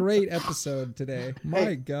is a great episode today.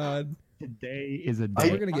 My God, today is a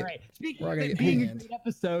day. We're gonna get. Right. Speaking of being a great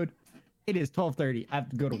episode, it is 12:30. I have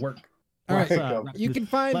to go to work. All right, you can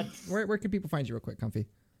find where can people find you real quick, Comfy?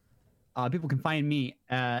 People can find me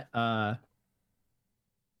at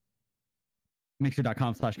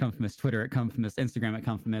Mixer.com/Comfamous, Twitter at Comfamous, Instagram at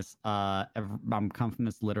Comfamous. I'm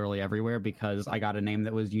Comfamous literally everywhere because I got a name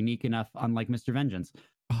that was unique enough, unlike Mr. Vengeance.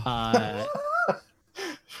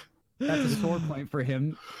 That's a sore point for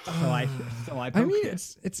him. So I mean,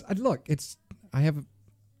 I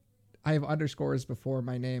have underscores before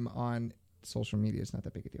my name on social media. It's not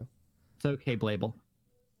that big a deal. It's okay, Blable.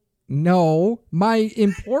 No, my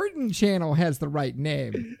important channel has the right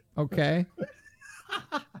name. Okay.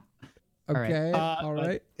 Okay. All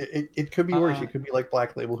right. It could be worse. It could be like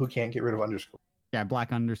Black Label, who can't get rid of underscore. Yeah,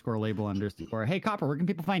 Black_Label_. Hey, Copper, where can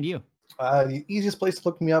people find you? The easiest place to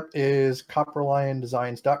look me up is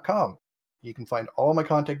copperliondesigns.com. You can find all my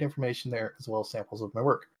contact information there, as well as samples of my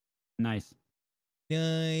work. Nice.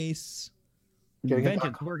 Vengeance,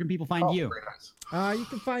 where can people find you? Nice. You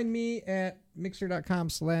can find me at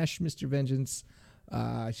mixer.com/Mr. Vengeance.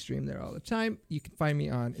 I stream there all the time. You can find me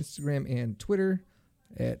on Instagram and Twitter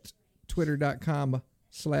at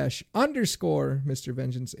twitter.com/_Mr.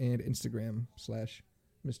 Vengeance and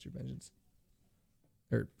Instagram/Mr. Vengeance.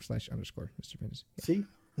 or slash underscore Mr. Fantasy. See,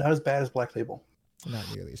 not as bad as Black Label, Not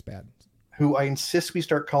nearly as bad. who I insist we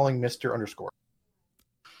start calling Mr. Underscore.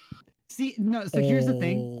 See, no. So here's the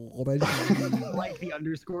thing. Oh, that's- Like the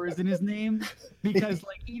underscores in his name, because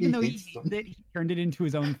like even though he hates them. hates it, he turned it into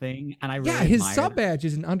his own thing, and I really yeah, his admire sub that. badge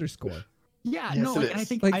is an underscore. Yeah, Yes, no, it like, and I is.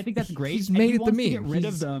 think Like, I think that's great. he's and made he it the wants to get meme. rid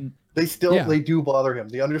He's- of them. They still Yeah. they do bother him.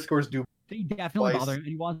 The underscores do. They definitely Twice. bother him, and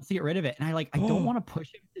he wants to get rid of it. And I don't want to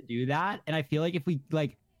push him to do that. And I feel like if we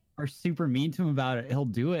like are super mean to him about it, he'll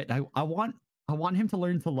do it. I want him to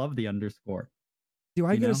learn to love the underscore. Do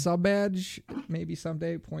I You get know? a sub badge maybe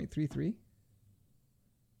someday? 0.33.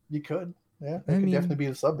 You could. Yeah, I that could mean- definitely be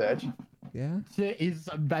the sub badge. Yeah. His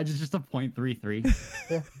badge is just a 0.33.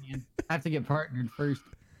 Yeah. Man, I have to get partnered first.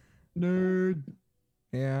 Nerd.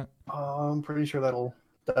 Yeah. I'm pretty sure that'll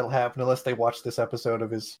happen unless they watch this episode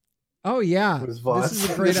of his. Oh yeah. It was This Voss. is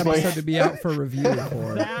a great This might- episode to be out for review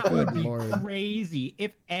for. That would Good be lord. crazy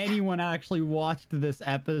if anyone actually watched this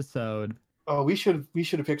episode. Oh, we should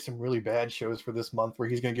have picked some really bad shows for this month where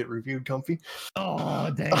he's gonna get reviewed comfy. Oh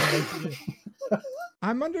dang!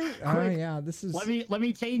 I'm under. Oh Quick, yeah. This is. let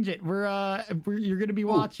me change it. You're gonna be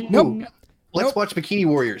watching. Nope. Let's Nope. watch Bikini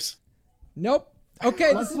Warriors. Nope.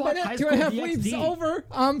 Okay, Let's this has watch been High it. 2.5 School weeks DxD.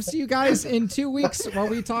 over. See you guys in 2 weeks while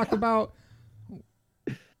we talk about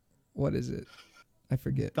what is it? I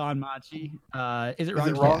forget. Don Machi. Is it Is wrong?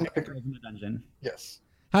 it wrong to to pick pick- Girls in the Dungeon? Yes.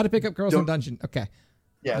 How to pick up girls in Don't- dungeon. Okay.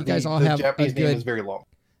 Yeah. You guys all the have a Japanese name good- is very long.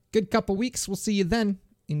 Good couple weeks. We'll see you then.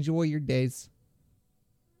 Enjoy your days.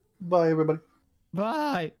 Bye, everybody.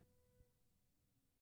 Bye.